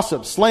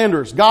gossips,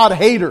 slanderers,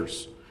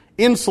 God-haters,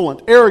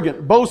 insolent,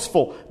 arrogant,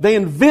 boastful. They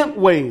invent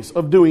ways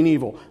of doing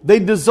evil. They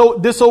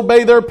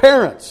disobey their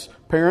parents.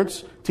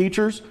 Parents,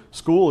 teachers,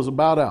 school is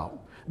about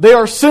out. They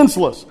are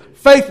senseless,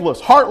 faithless,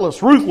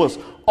 heartless, ruthless.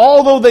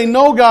 Although they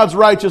know God's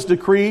righteous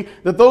decree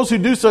that those who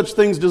do such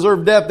things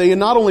deserve death, they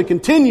not only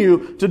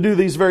continue to do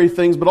these very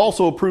things, but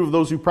also approve of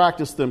those who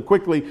practice them.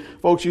 Quickly,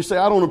 folks, you say,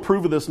 I don't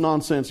approve of this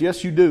nonsense.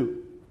 Yes, you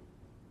do.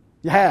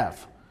 You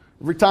have.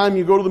 Every time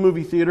you go to the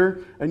movie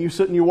theater and you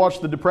sit and you watch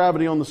the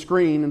depravity on the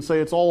screen and say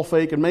it's all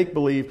fake and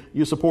make-believe,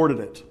 you supported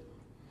it.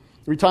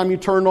 Every time you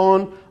turned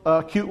on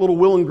a cute little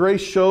Will and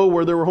Grace show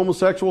where there were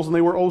homosexuals and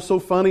they were oh so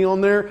funny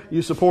on there,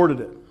 you supported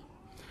it.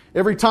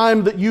 Every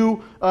time that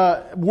you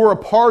were a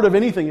part of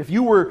anything, if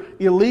you were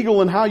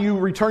illegal in how you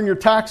return your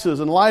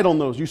taxes and lied on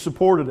those, you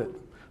supported it.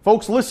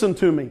 Folks, listen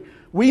to me.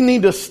 We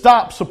need to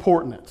stop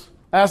supporting it.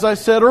 As I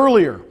said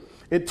earlier,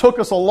 it took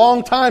us a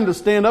long time to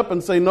stand up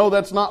and say, no,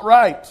 that's not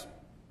right.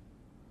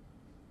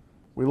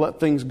 We let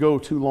things go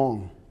too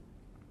long.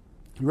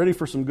 You ready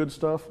for some good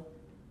stuff?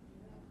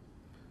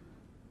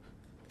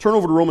 Turn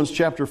over to Romans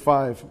chapter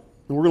 5, and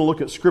we're going to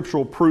look at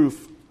scriptural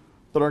proof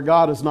that our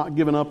God has not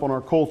given up on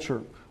our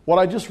culture. What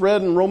I just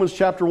read in Romans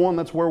chapter 1,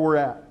 that's where we're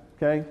at,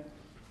 okay?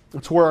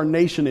 That's where our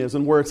nation is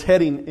and where it's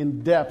heading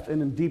in depth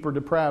and in deeper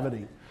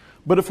depravity.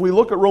 But if we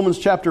look at Romans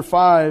chapter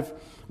 5,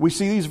 we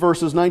see these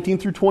verses 19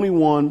 through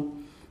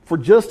 21. For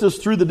just as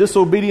through the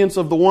disobedience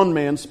of the one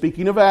man,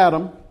 speaking of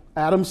Adam,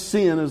 Adam's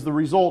sin is the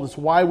result. It's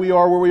why we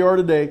are where we are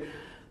today.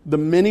 The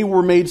many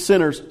were made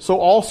sinners. So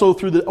also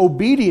through the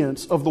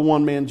obedience of the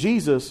one man,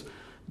 Jesus,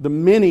 the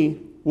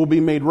many will be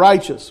made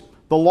righteous.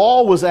 The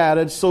law was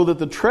added so that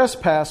the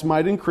trespass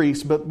might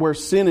increase, but where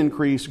sin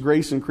increased,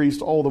 grace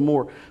increased all the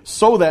more.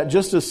 So that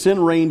just as sin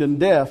reigned in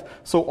death,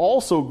 so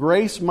also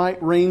grace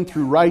might reign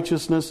through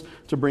righteousness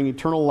to bring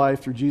eternal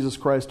life through Jesus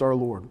Christ our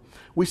Lord.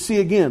 We see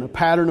again a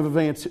pattern of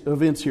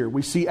events here.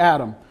 We see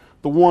Adam,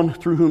 the one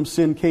through whom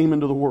sin came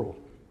into the world.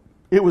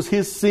 It was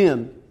his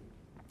sin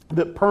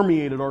that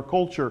permeated our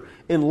culture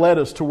and led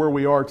us to where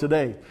we are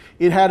today.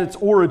 It had its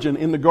origin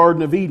in the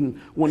Garden of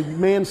Eden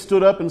when man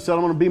stood up and said,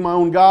 I'm going to be my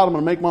own God, I'm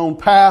going to make my own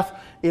path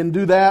and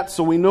do that.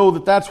 So we know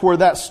that that's where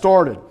that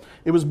started.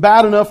 It was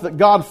bad enough that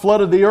God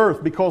flooded the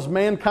earth because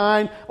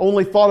mankind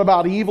only thought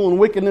about evil and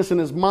wickedness in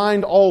his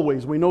mind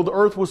always. We know the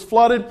earth was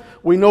flooded.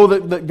 We know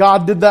that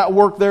God did that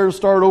work there to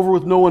start over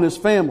with Noah and his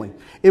family.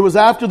 It was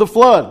after the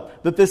flood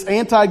that this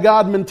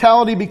anti-God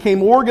mentality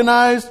became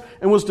organized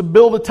and was to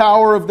build a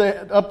tower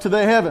up to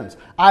the heavens.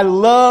 I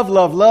love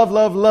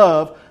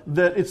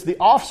that it's the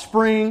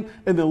offspring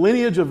and the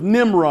lineage of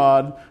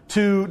Nimrod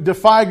to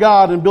defy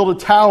God and build a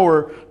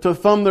tower to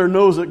thumb their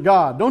nose at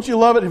God. Don't you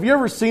love it? Have you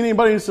ever seen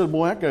anybody who said,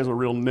 boy, that guy's a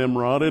real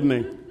Nimrod, isn't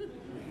he?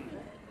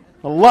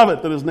 I love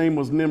it that his name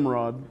was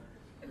Nimrod.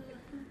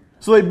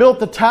 So they built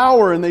the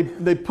tower and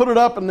they put it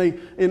up, and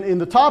in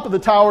the top of the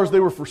towers, they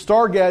were for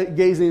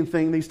stargazing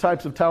thing. These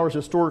types of towers,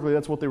 historically,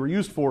 that's what they were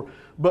used for.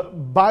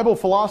 But Bible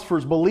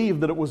philosophers believe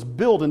that it was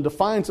built in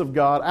defiance of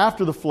God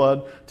after the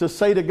flood to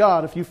say to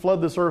God, if you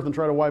flood this earth and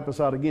try to wipe us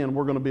out again,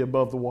 we're going to be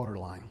above the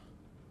waterline.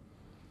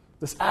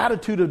 This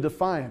attitude of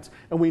defiance.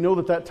 And we know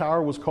that that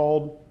tower was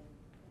called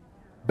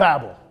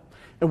Babel.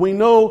 And we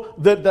know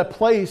that that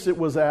place it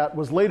was at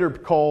was later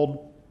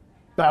called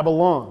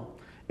Babylon.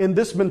 In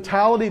this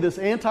mentality, this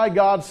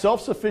anti-God,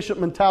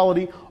 self-sufficient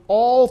mentality,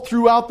 all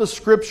throughout the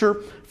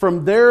Scripture,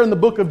 from there in the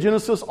book of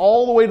Genesis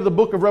all the way to the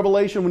book of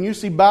Revelation, when you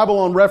see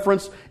Babylon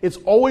referenced, it's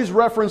always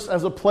referenced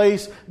as a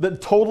place that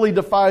totally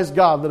defies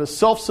God, that is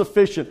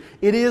self-sufficient.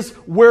 It is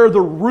where the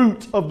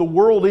root of the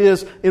world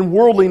is, and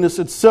worldliness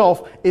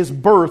itself is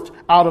birthed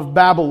out of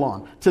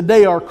Babylon.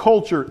 Today our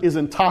culture is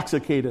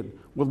intoxicated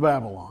with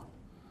Babylon.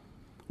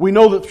 We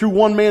know that through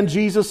one man,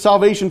 Jesus,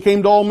 salvation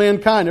came to all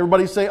mankind.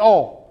 Everybody say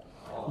all.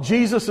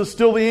 Jesus is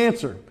still the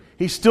answer.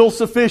 He's still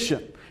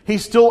sufficient.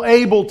 He's still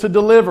able to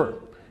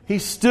deliver.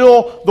 He's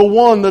still the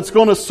one that's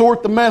going to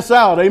sort the mess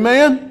out.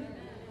 Amen?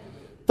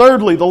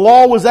 Thirdly, the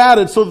law was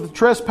added so that the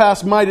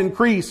trespass might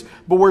increase.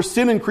 But where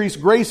sin increased,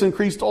 grace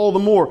increased all the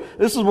more.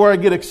 This is where I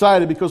get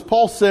excited, because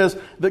Paul says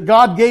that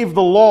God gave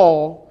the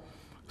law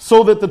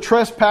so that the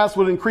trespass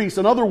would increase.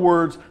 In other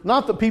words,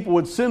 not that people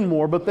would sin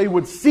more, but they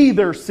would see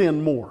their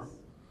sin more.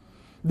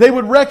 They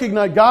would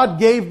recognize God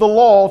gave the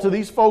law to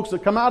these folks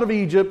that come out of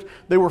Egypt.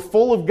 They were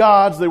full of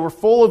gods. They were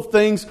full of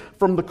things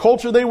from the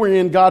culture they were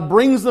in. God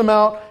brings them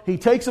out. He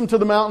takes them to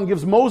the mountain,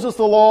 gives Moses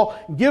the law,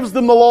 gives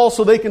them the law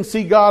so they can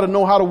see God and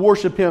know how to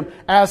worship Him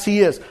as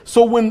He is.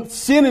 So when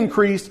sin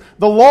increased,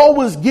 the law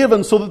was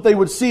given so that they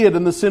would see it,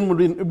 and the sin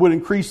would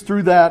increase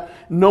through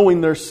that,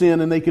 knowing their sin,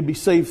 and they could be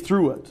saved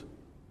through it.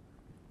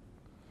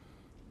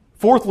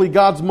 Fourthly,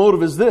 God's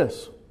motive is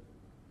this: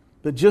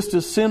 that just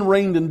as sin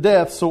reigned in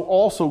death, so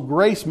also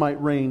grace might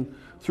reign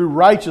through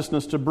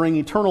righteousness to bring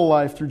eternal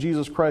life through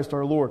Jesus Christ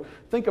our Lord.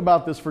 Think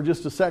about this for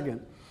just a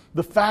second.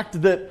 The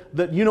fact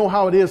that you know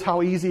how it is,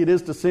 how easy it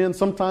is to sin.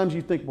 Sometimes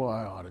you think, well,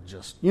 I ought to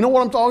just... You know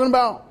what I'm talking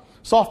about?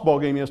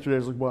 Softball game yesterday, I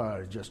was like, well, I ought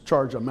to just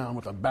charge a mound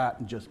with a bat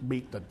and just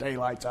beat the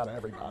daylights out of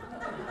everybody.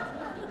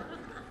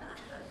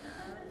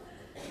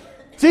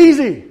 It's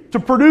easy to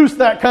produce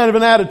that kind of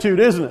an attitude,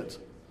 isn't it?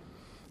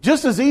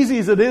 Just as easy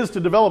as it is to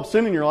develop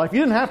sin in your life, you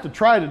didn't have to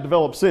try to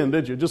develop sin,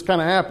 did you? It just kind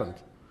of happened.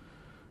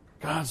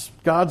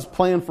 God's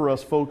plan for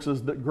us, folks,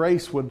 is that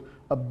grace would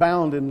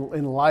abound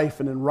in life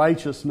and in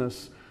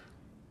righteousness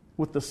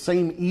with the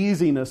same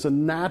easiness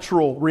and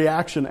natural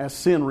reaction as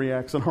sin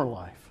reacts in our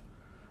life.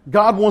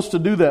 God wants to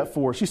do that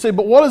for us. You say,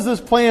 but what does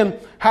this plan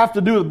have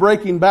to do with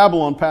breaking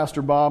Babylon,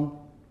 Pastor Bob?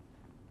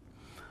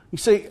 You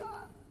say,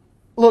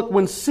 look,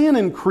 when sin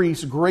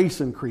increases,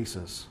 grace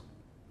increases.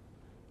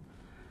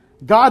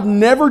 God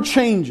never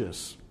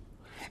changes.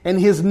 And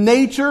His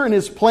nature and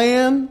His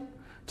plan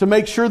to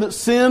make sure that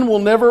sin will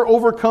never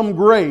overcome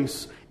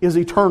grace is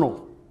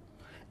eternal.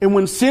 And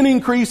when sin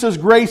increases,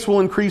 grace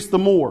will increase the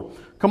more.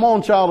 Come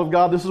on, child of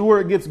God, this is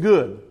where it gets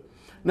good.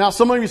 Now,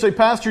 some of you say,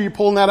 Pastor, you're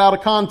pulling that out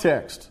of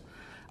context.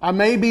 I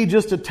may be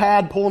just a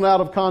tad pulling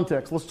out of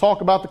context. Let's talk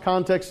about the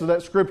context of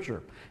that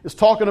scripture. It's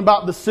talking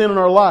about the sin in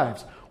our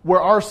lives.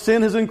 Where our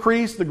sin has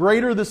increased, the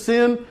greater the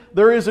sin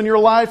there is in your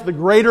life, the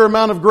greater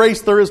amount of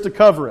grace there is to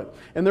cover it.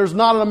 And there's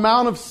not an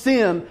amount of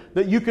sin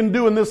that you can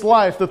do in this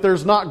life that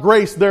there's not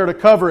grace there to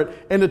cover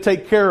it and to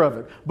take care of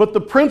it. But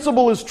the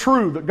principle is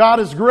true, that God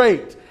is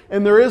great.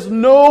 And there is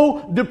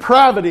no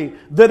depravity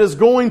that is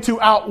going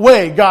to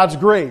outweigh God's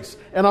grace.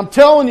 And I'm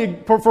telling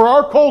you, for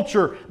our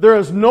culture, there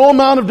is no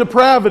amount of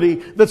depravity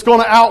that's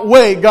going to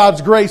outweigh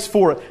God's grace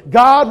for it.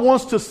 God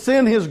wants to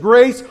send His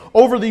grace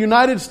over the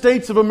United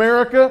States of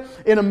America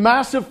in a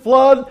massive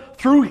flood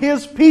through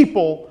His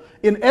people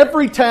in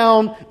every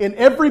town, in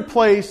every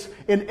place,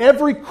 in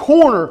every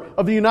corner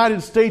of the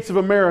United States of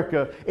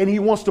America. And He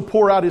wants to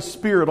pour out His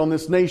Spirit on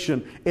this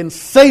nation and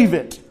save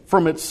it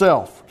from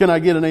itself. Can I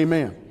get an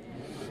amen?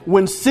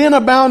 When sin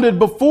abounded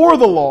before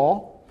the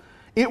law,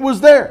 it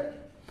was there.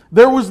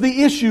 There was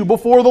the issue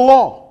before the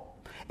law.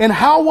 And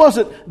how was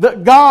it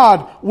that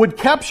God would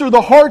capture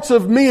the hearts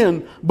of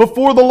men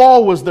before the law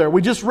was there?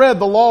 We just read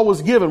the law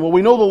was given. Well,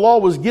 we know the law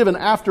was given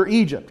after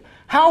Egypt.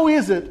 How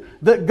is it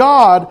that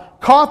God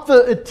caught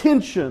the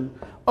attention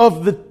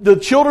of the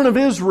children of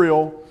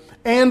Israel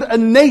and a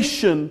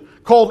nation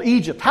called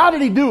Egypt? How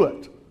did He do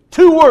it?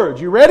 2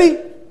 words. You ready?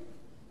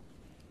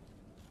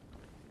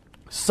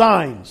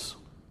 Signs.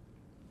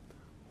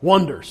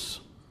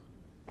 Wonders.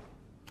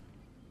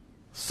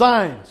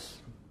 Signs.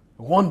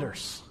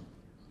 Wonders.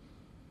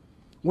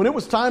 When it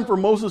was time for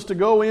Moses to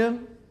go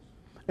in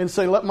and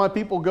say, let my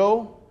people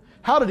go,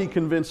 how did he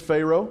convince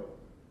Pharaoh?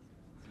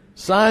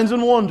 Signs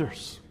and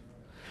wonders.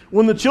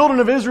 When the children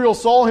of Israel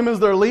saw him as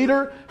their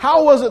leader,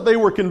 how was it they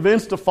were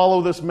convinced to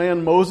follow this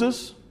man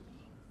Moses?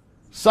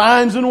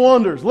 Signs and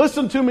wonders.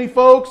 Listen to me,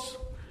 folks.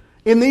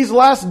 In these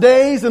last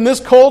days, in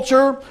this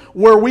culture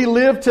where we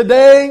live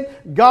today,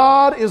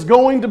 God is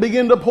going to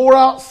begin to pour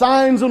out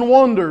signs and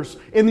wonders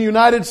in the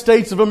United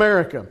States of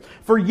America.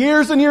 For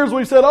years and years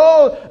we've said,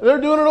 oh,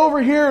 they're doing it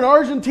over here in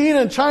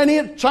Argentina and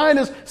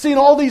China's seen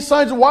all these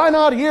signs. Why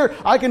not here?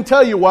 I can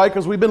tell you why,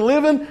 because we've been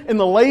living in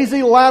the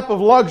lazy lap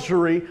of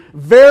luxury,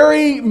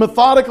 very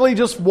methodically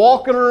just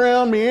walking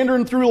around,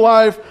 meandering through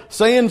life,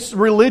 saying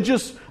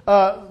religious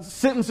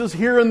sentences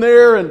here and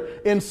there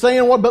and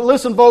saying what. But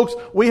listen, folks,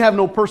 we have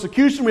no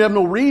persecution. We have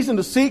no reason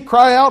to seek,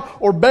 cry out,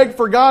 or beg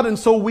for God, and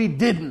so we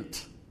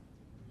didn't.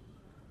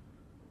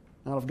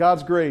 Out of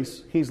God's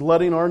grace, He's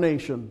letting our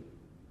nation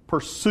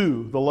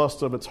pursue the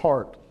lust of its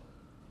heart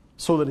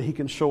so that He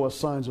can show us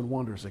signs and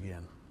wonders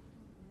again.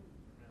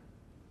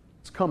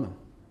 It's coming.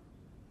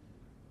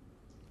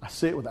 I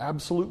say it with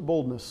absolute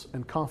boldness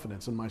and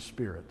confidence in my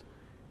spirit.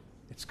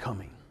 It's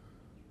coming.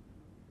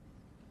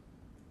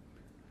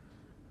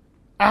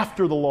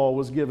 After the law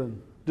was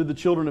given, did the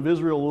children of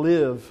Israel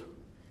live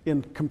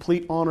in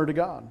complete honor to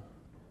God?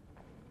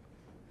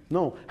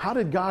 No. How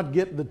did God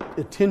get the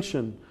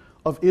attention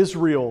of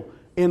Israel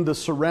and the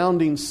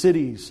surrounding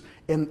cities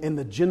and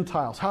the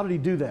Gentiles? How did He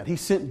do that? He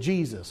sent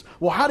Jesus.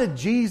 Well, how did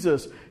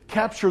Jesus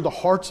capture the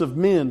hearts of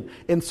men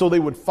and so they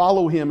would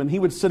follow Him and He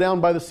would sit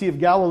down by the Sea of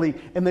Galilee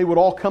and they would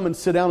all come and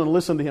sit down and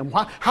listen to Him?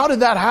 How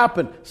did that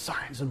happen?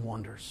 Signs and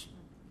wonders.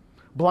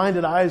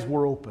 Blinded eyes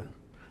were open.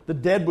 The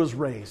dead was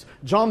raised.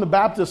 John the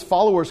Baptist's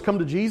followers come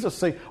to Jesus,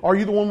 say, are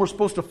you the one we're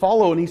supposed to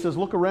follow? And He says,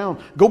 look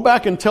around. Go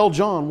back and tell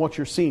John what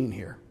you're seeing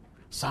here.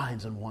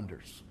 Signs and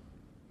wonders.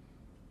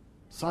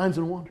 Signs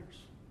and wonders.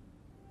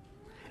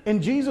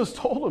 And Jesus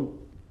told him,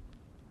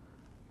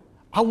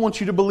 I want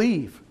you to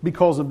believe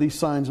because of these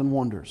signs and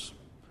wonders.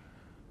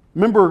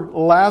 Remember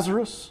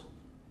Lazarus?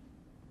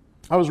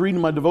 I was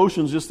reading my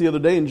devotions just the other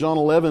day in John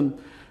 11.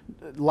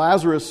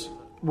 Lazarus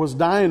was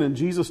dying and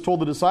Jesus told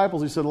the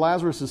disciples, He said,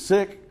 Lazarus is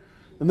sick.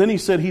 And then He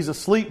said, he's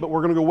asleep, but we're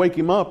going to go wake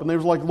him up. And they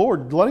were like,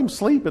 Lord, let him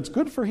sleep. It's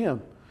good for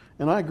him.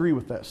 And I agree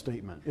with that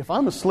statement. If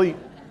I'm asleep,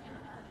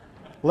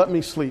 let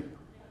me sleep.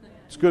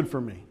 It's good for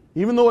me.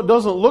 Even though it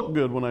doesn't look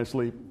good when I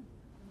sleep,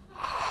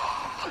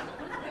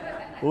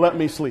 let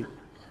me sleep.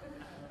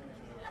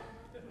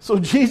 So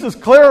Jesus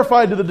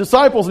clarified to the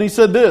disciples and He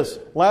said this,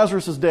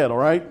 Lazarus is dead, all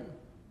right?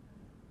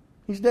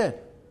 He's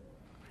dead.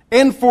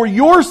 And for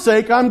your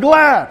sake, I'm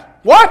glad.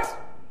 What?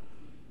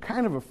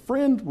 Kind of a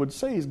friend would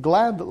say he's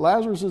glad that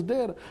Lazarus is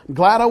dead. I'm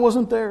glad I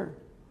wasn't there.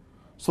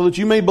 So that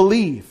you may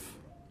believe.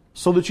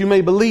 So that you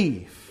may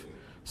believe.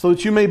 So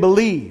that you may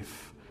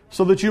believe.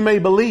 So that you may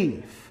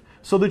believe.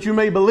 So that you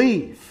may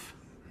believe.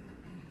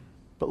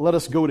 But let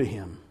us go to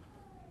Him.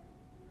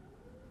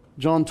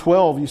 John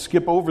 12, you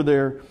skip over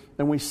there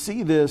and we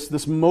see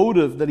this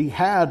motive that He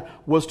had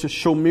was to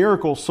show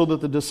miracles so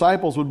that the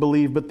disciples would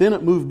believe. But then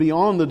it moved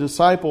beyond the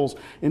disciples.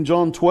 In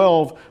John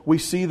 12, we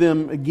see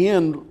them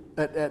again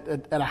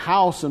at a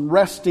house and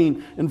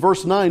resting. In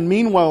verse 9,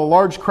 meanwhile, a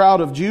large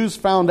crowd of Jews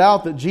found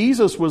out that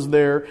Jesus was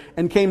there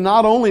and came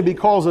not only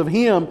because of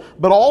Him,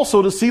 but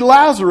also to see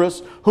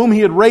Lazarus, whom He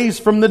had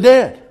raised from the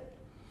dead.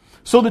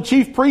 So the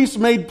chief priests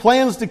made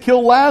plans to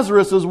kill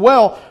Lazarus as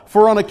well,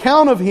 for on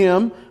account of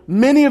him,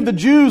 many of the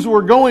Jews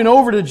were going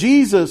over to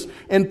Jesus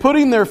and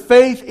putting their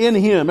faith in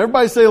Him.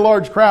 Everybody say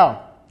large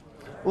crowd.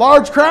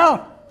 Large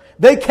crowd.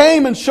 They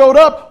came and showed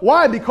up.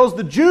 Why? Because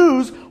the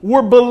Jews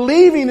were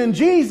believing in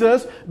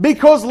Jesus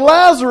because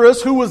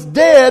Lazarus, who was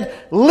dead,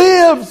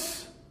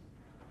 lives.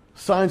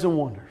 Signs and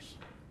wonders.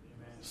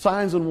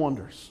 Signs and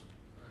wonders.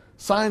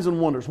 Signs and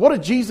wonders. What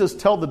did Jesus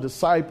tell the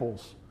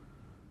disciples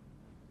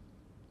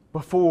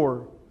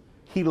before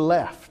He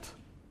left?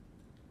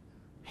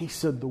 He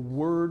said the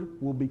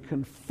Word will be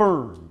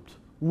confirmed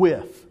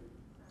with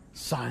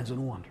signs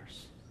and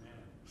wonders.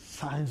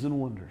 Signs and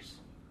wonders.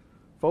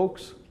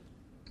 Folks,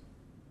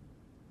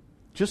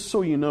 just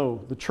so you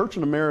know, the church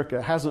in America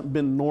hasn't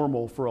been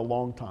normal for a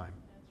long time.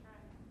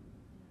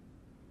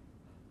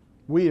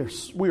 We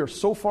are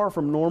so far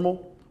from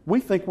normal, we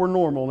think we're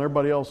normal and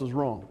everybody else is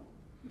wrong.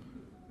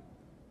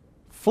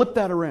 Flip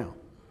that around.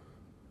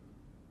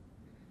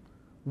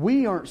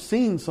 We aren't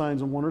seeing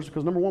signs and wonders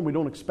because, number one, we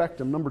don't expect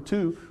them. Number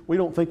two, we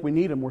don't think we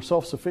need them. We're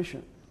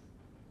self-sufficient.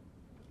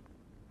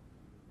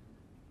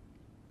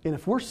 And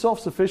if we're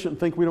self-sufficient and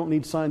think we don't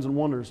need signs and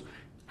wonders,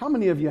 how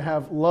many of you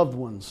have loved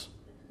ones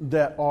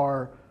that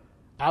are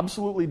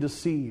absolutely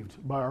deceived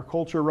by our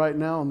culture right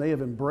now and they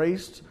have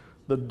embraced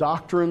the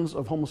doctrines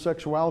of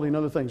homosexuality and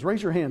other things?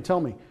 Raise your hand. Tell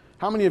me.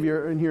 How many of you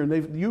are in here and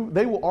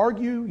they will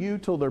argue you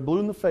till they're blue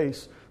in the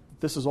face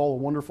that this is all a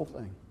wonderful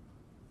thing?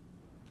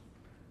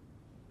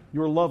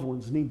 Your loved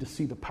ones need to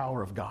see the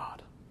power of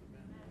God.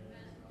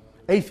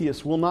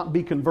 Atheists will not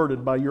be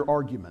converted by your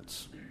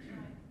arguments.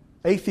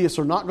 Atheists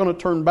are not going to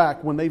turn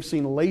back when they've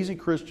seen lazy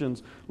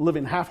Christians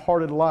living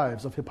half-hearted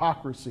lives of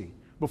hypocrisy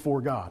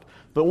before God.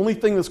 The only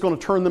thing that's going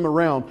to turn them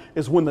around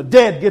is when the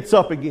dead gets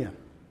up again.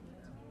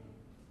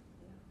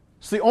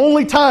 It's the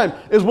only time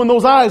is when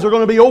those eyes are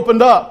going to be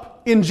opened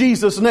up in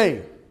Jesus'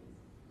 name.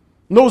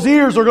 And those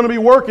ears are going to be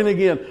working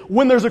again.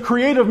 When there's a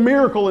creative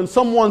miracle in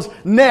someone's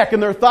neck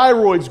and their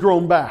thyroid's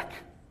grown back.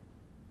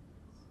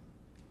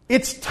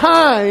 It's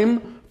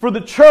time for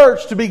the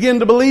church to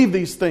begin to believe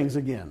these things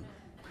again.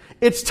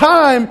 It's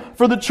time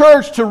for the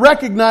church to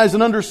recognize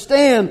and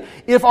understand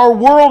if our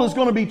world is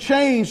going to be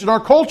changed and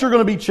our culture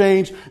going to be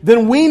changed,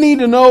 then we need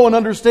to know and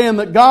understand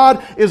that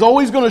God is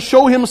always going to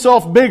show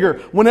Himself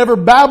bigger. Whenever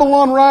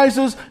Babylon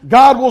rises,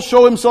 God will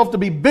show Himself to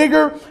be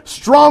bigger,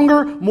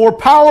 stronger, more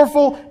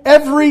powerful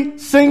every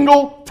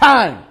single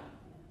time.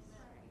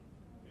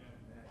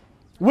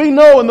 We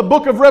know in the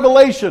book of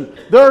Revelation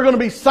there are going to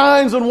be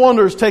signs and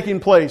wonders taking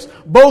place,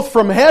 both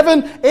from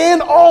heaven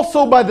and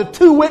also by the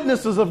two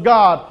witnesses of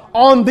God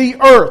on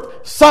the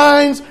earth.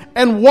 Signs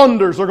and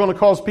wonders are going to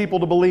cause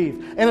people to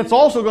believe. And it's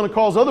also going to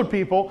cause other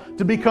people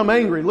to become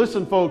angry.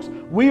 Listen, folks,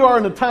 we are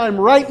in a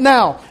time right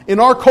now in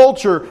our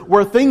culture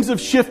where things have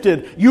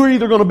shifted. You're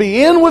either going to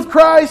be in with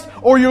Christ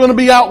or you're going to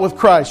be out with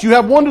Christ. You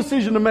have one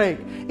decision to make.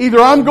 Either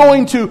I'm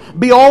going to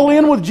be all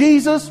in with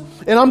Jesus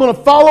and I'm going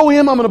to follow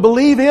Him, I'm going to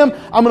believe Him,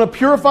 I'm going to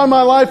purify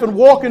my life and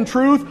walk in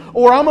truth,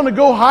 or I'm going to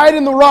go hide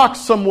in the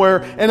rocks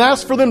somewhere and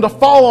ask for them to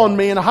fall on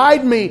me and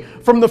hide me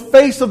from the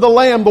face of the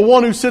Lamb, the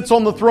one who sits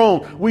on the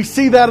throne. We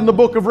see that in the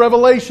book of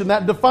Revelation,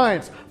 that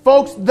defiance.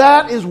 Folks,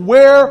 that is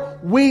where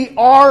we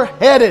are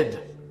headed.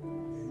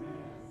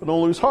 But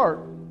don't lose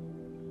heart.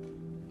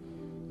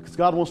 Because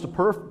God wants to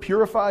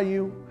purify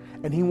you,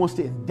 and He wants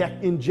to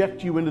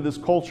inject you into this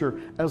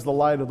culture as the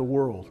light of the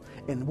world.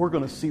 And we're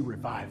going to see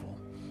revival.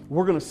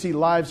 We're going to see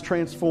lives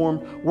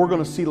transformed. We're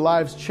going to see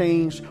lives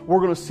changed. We're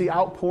going to see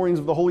outpourings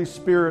of the Holy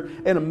Spirit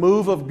and a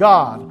move of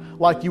God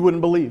like you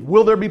wouldn't believe.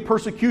 Will there be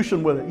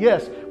persecution with it?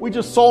 Yes. We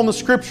just saw in the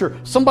Scripture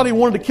somebody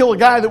wanted to kill a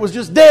guy that was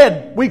just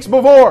dead weeks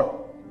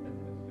before.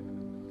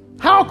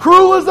 How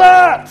cruel is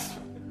that?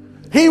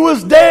 He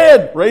was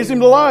dead. Raise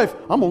him to life.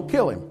 I'm going to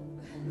kill him.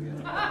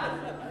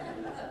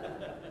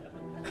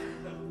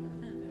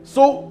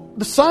 So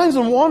the signs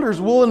and wonders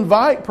will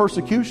invite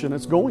persecution.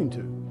 It's going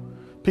to.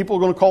 People are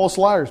going to call us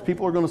liars.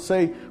 People are going to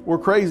say we're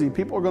crazy.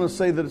 People are going to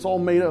say that it's all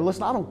made up.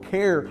 Listen, I don't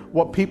care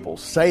what people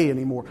say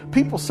anymore.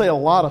 People say a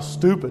lot of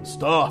stupid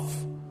stuff.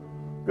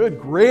 Good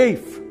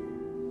grief.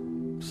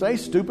 Say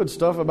stupid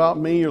stuff about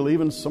me, you're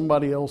leaving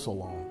somebody else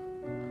alone.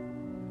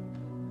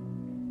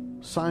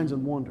 Signs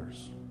and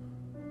wonders.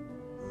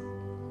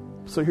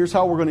 So here's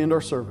how we're going to end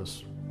our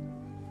service.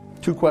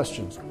 2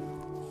 questions.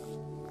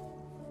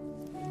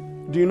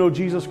 Do you know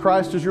Jesus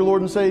Christ as your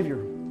Lord and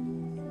Savior?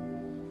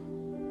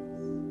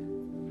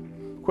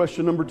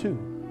 Question number 2.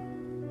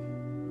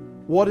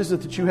 What is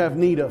it that you have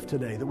need of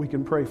today that we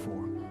can pray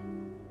for?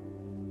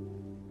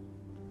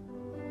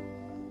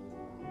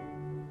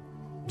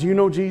 Do you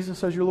know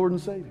Jesus as your Lord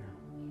and Savior?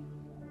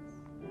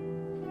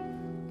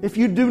 If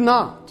you do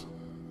not,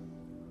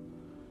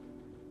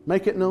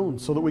 make it known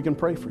so that we can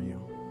pray for you.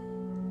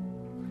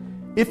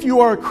 If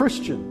you are a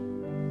Christian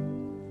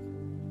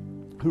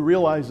who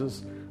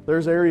realizes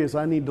there's areas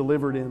I need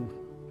delivered in,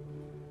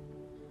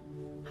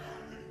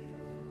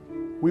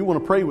 we want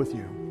to pray with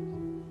you.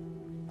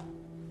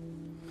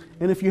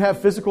 And if you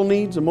have physical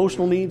needs,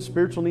 emotional needs,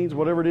 spiritual needs,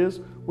 whatever it is,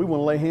 we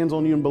want to lay hands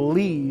on you and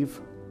believe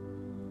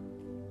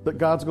that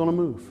God's going to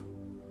move.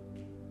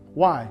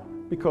 Why?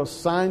 Because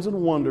signs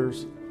and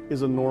wonders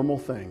is a normal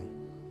thing.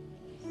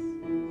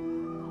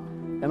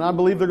 And I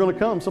believe they're going to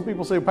come. Some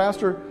people say,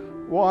 Pastor,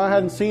 well, I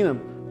hadn't seen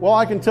them. Well,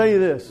 I can tell you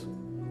this.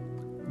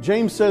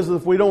 James says that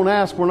if we don't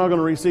ask, we're not going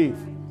to receive.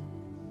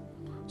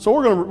 So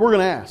we're going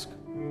to ask.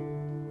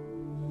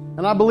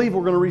 And I believe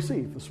we're going to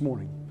receive this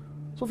morning.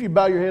 So if you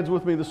bow your heads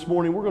with me this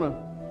morning, we're going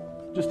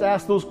to just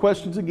ask those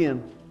questions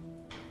again.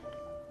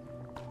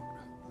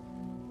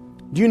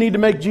 Do you need to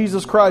make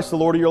Jesus Christ the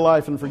Lord of your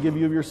life and forgive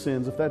you of your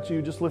sins? If that's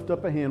you, just lift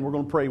up a hand. We're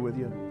going to pray with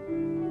you.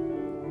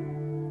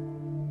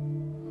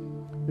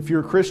 If you're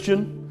a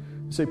Christian,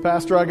 you say,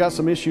 Pastor, I got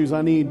some issues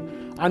I need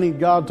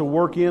God to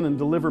work in and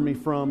deliver me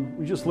from.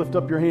 You just lift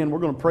up your hand. We're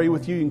going to pray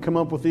with you. You can come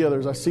up with the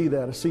others. I see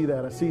that. I see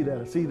that. I see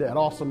that. I see that.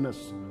 Awesomeness.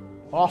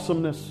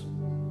 Awesomeness.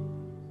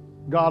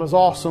 God is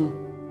awesome.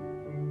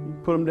 You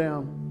put them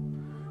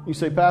down. You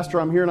say,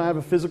 Pastor, I'm here and I have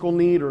a physical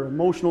need or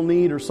emotional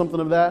need or something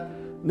of that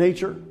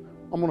nature.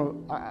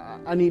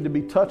 I need to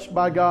be touched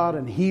by God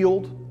and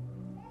healed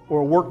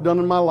or a work done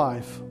in my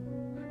life.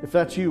 If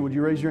that's you, would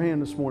you raise your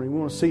hand this morning? We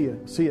want to see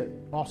you. See it.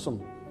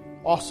 Awesome.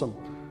 Awesome.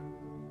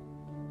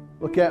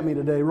 Look at me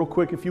today real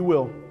quick if you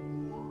will.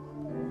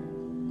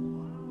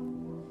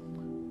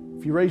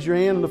 If you raise your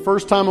hand the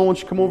first time, I want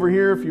you to come over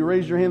here. If you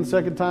raise your hand the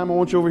second time, I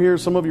want you over here.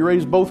 Some of you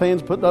raise both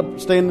hands, put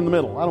up, stand in the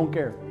middle. I don't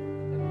care.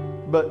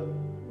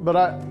 But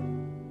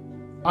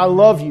I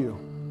love you.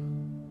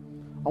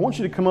 I want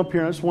you to come up here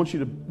and I just want you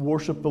to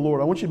worship the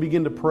Lord. I want you to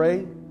begin to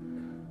pray.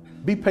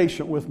 Be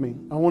patient with me.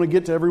 I want to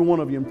get to every one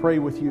of you and pray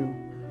with you.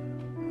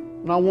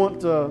 And I want...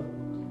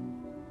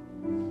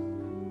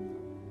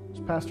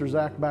 is Pastor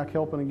Zach back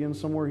helping again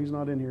somewhere? He's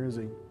not in here, is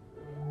he?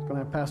 I'm going to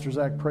have Pastor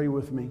Zach pray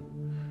with me.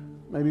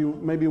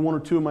 Maybe 1 or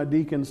 2 of my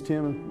deacons,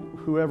 Tim,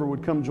 whoever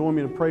would come join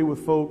me to pray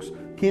with folks.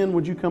 Ken,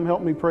 would you come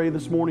help me pray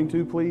this morning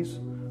too, please?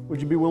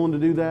 Would you be willing to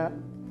do that?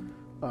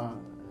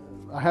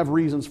 I have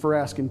reasons for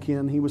asking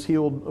Ken. He was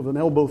healed of an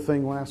elbow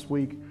thing last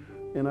week,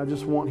 and I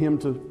just want him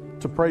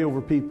to pray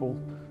over people.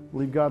 I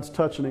believe God's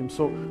touching him.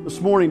 So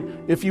this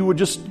morning, if you would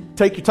just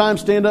take your time,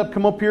 stand up,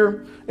 come up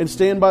here and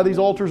stand by these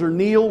altars or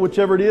kneel,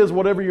 whichever it is,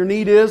 whatever your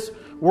need is.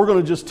 We're going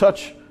to just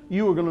touch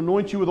you. We're going to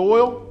anoint you with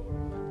oil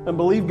and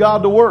believe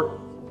God to work.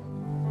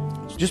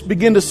 Just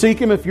begin to seek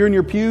Him. If you're in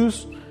your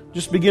pews,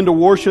 just begin to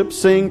worship,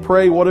 sing,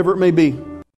 pray, whatever it may be.